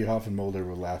that Brady Hoff and Mulder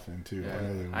were laughing too. I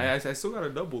know they were. I still got a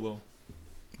double though.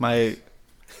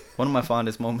 One of my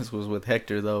fondest moments was with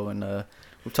Hector though, and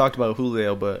we've talked about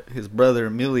Julio, but his brother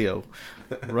Emilio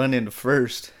running to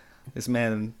first. This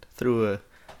man threw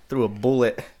a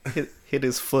bullet, hit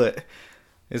his foot.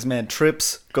 This man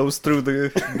trips, goes through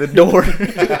the door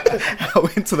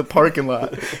out into the parking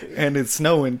lot, and it's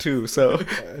snowing too. So, I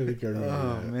think I remember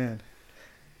oh that. man.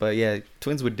 But yeah,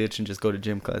 twins would ditch and just go to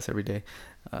gym class every day.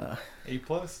 A+ in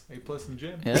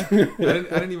gym. Yeah. I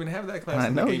didn't even have that class. I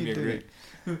and know they gave you me a did. grade.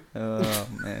 Oh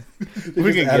man. They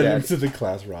We're just gonna added get him out. to the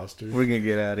class roster. We're gonna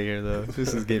get out of here though.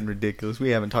 This is getting ridiculous.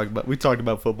 We talked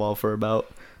about football for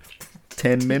about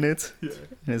 10 minutes, Yeah.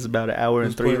 and it's about an hour and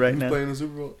Who's 3 playing, right who's now. playing the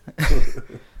Super Bowl?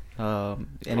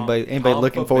 Anybody Tampa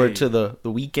looking forward Bay. to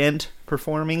the weekend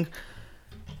performing?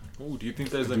 Ooh, do you think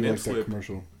there's I a do nip like that slip?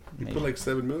 commercial. He Maybe. put like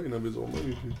 $7 million of his own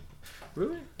money.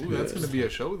 Really? Ooh, that's Yes. gonna be a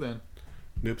show then.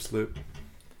 Nip slip.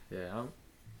 Yeah.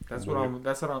 That's Weird.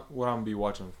 what I'm gonna be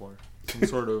watching for. Some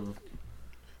sort of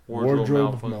Wardrobe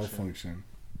malfunction. malfunction.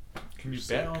 Can you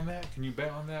bet on that? Can you bet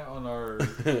on that on our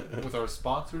with our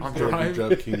sponsors? I'm there? trying.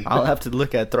 DraftKings. I'll have to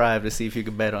look at Thrive to see if you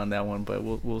can bet on that one, but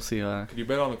we'll see. Could you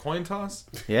bet on the coin toss?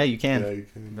 Yeah, you can. Yeah, you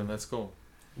can. Then let's go.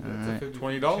 Alright. That's a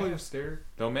 $20. chance, Derek.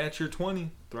 They'll match your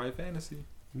 20. Thrive Fantasy.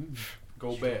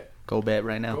 Go bet. Go bet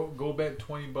right now. Go bet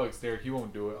 $20, Derek. You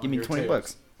won't do it. Give on me your $20.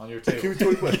 tails. On your Give me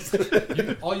tail.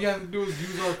 $20. All you have to do is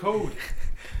use our code.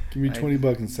 Give me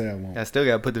 $20 and say I won't. I still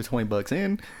gotta put the $20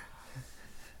 in.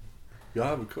 Y'all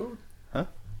have a code?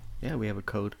 Yeah, we have a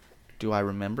code. Do I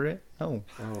remember it? No.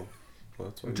 Oh. Well,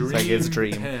 that's why. It's like it's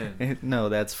Dream Dream. 10. No,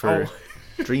 that's for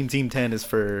Dream Team 10 is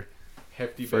for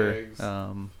Hefty for bags.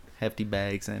 Hefty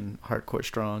Bags and Hardcore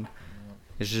Strong.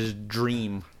 It's just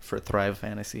Dream for Thrive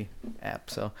Fantasy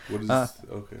app. So What is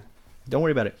okay. don't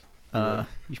worry about it. Yeah.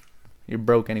 You're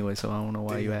broke anyway, so I don't know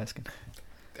why you asking.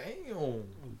 Damn.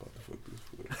 I'm about to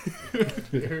fuck this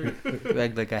foot. You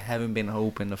act like I haven't been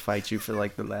hoping to fight you for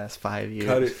like the last 5 years.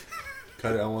 Cut it.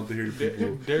 Cut it. I want to hear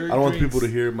people. Derek I don't want drinks- people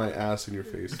to hear my ass in your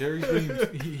face. Derek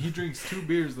drinks, he drinks 2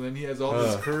 beers and then he has all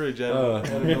this courage out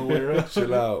of nowhere.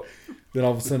 Chill out. Then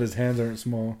all of a sudden his hands aren't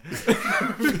small.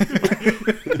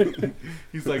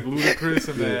 He's like Ludacris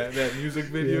in that music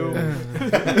video.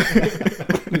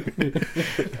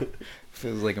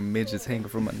 Feels like a midget's hanging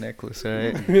from my necklace,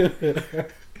 alright?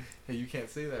 Hey, you can't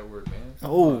say that word, man.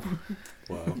 Oh,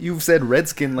 Wow. you've said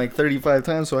Redskin like 35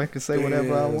 times, so I can say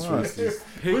whatever I that's want. racist.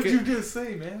 What'd Pick, you just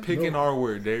say, man? pick an R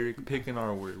word, Derek. Pick an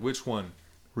R word. Which one?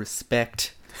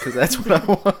 Respect, because that's what I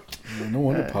want. No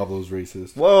wonder Pablo's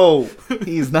racist. Whoa,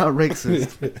 he's not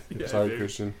racist. Yeah, Sorry, dude.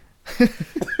 Christian.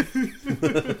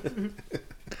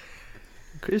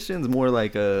 Christian's more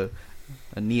like a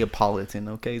Neapolitan,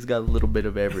 okay? He's got a little bit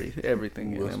of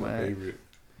everything Ooh, in that's him. my Alright? favorite.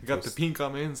 You got the pink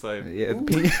on the inside. Yeah,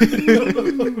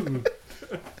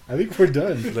 I think we're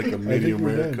done. Like a I think medium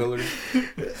we're rare done.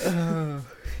 color.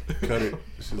 Cut it.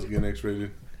 This is getting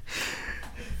X-rated.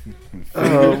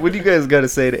 what do you guys got to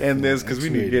say to end this? Because we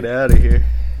need to get out of here.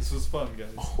 This was fun, guys.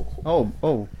 Oh,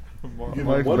 Give Mike me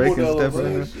one Bacon's Modelo,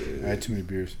 definitely- bro. I Shit. had too many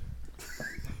beers.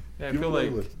 Yeah, I Give feel me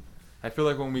like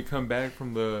Modelo. when we come back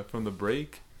from the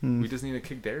break, Hmm. we just need to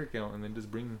kick Derek out and then just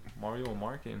bring Mario and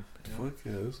Mark in. You know? Fuck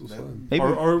yeah, this was fun. Maybe,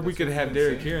 Or we That's could what have I'm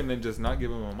Derek saying. here and then just not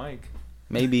give him a mic.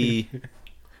 maybe.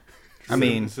 I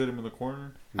mean, sit him in the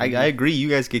corner. I agree. You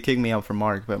guys could kick me out for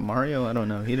Mark, but Mario, I don't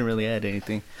know. He didn't really add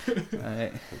anything.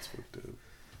 Alright. That's fucked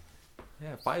up.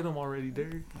 Yeah, fight him already,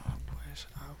 Derek.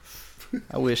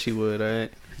 I wish he would. All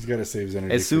right. He's got to save his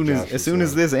energy. As soon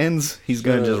as this ends, he's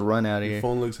gonna Shut just up. run out of Your here.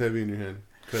 phone looks heavy in your hand.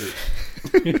 Cut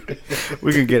it.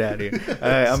 We can get out of here. All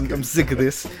right, I'm sick of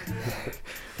this.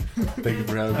 Thank you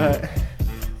for having All me. right.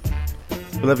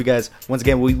 We love you guys. Once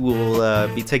again, we will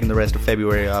be taking the rest of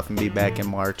February off and be back in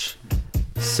March.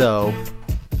 So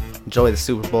enjoy the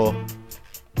Super Bowl.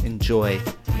 Enjoy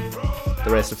the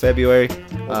rest of February.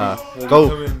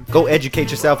 Go educate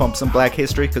yourself on some Black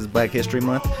History because Black History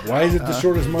Month. Why is it the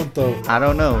shortest month though? I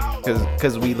don't know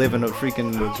because we live in a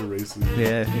freaking Bunch of races.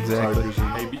 yeah Sorry, exactly. Christian.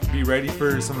 Hey, be ready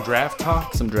for some draft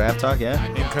talk. Some draft talk, yeah.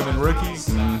 Incoming rookies.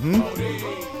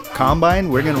 Combine.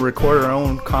 We're gonna record our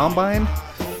own combine,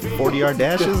 40-yard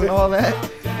dashes and all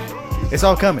that. It's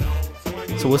all coming.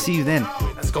 So we'll see you then.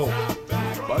 Let's go.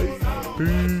 Bye.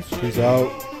 Peace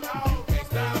out.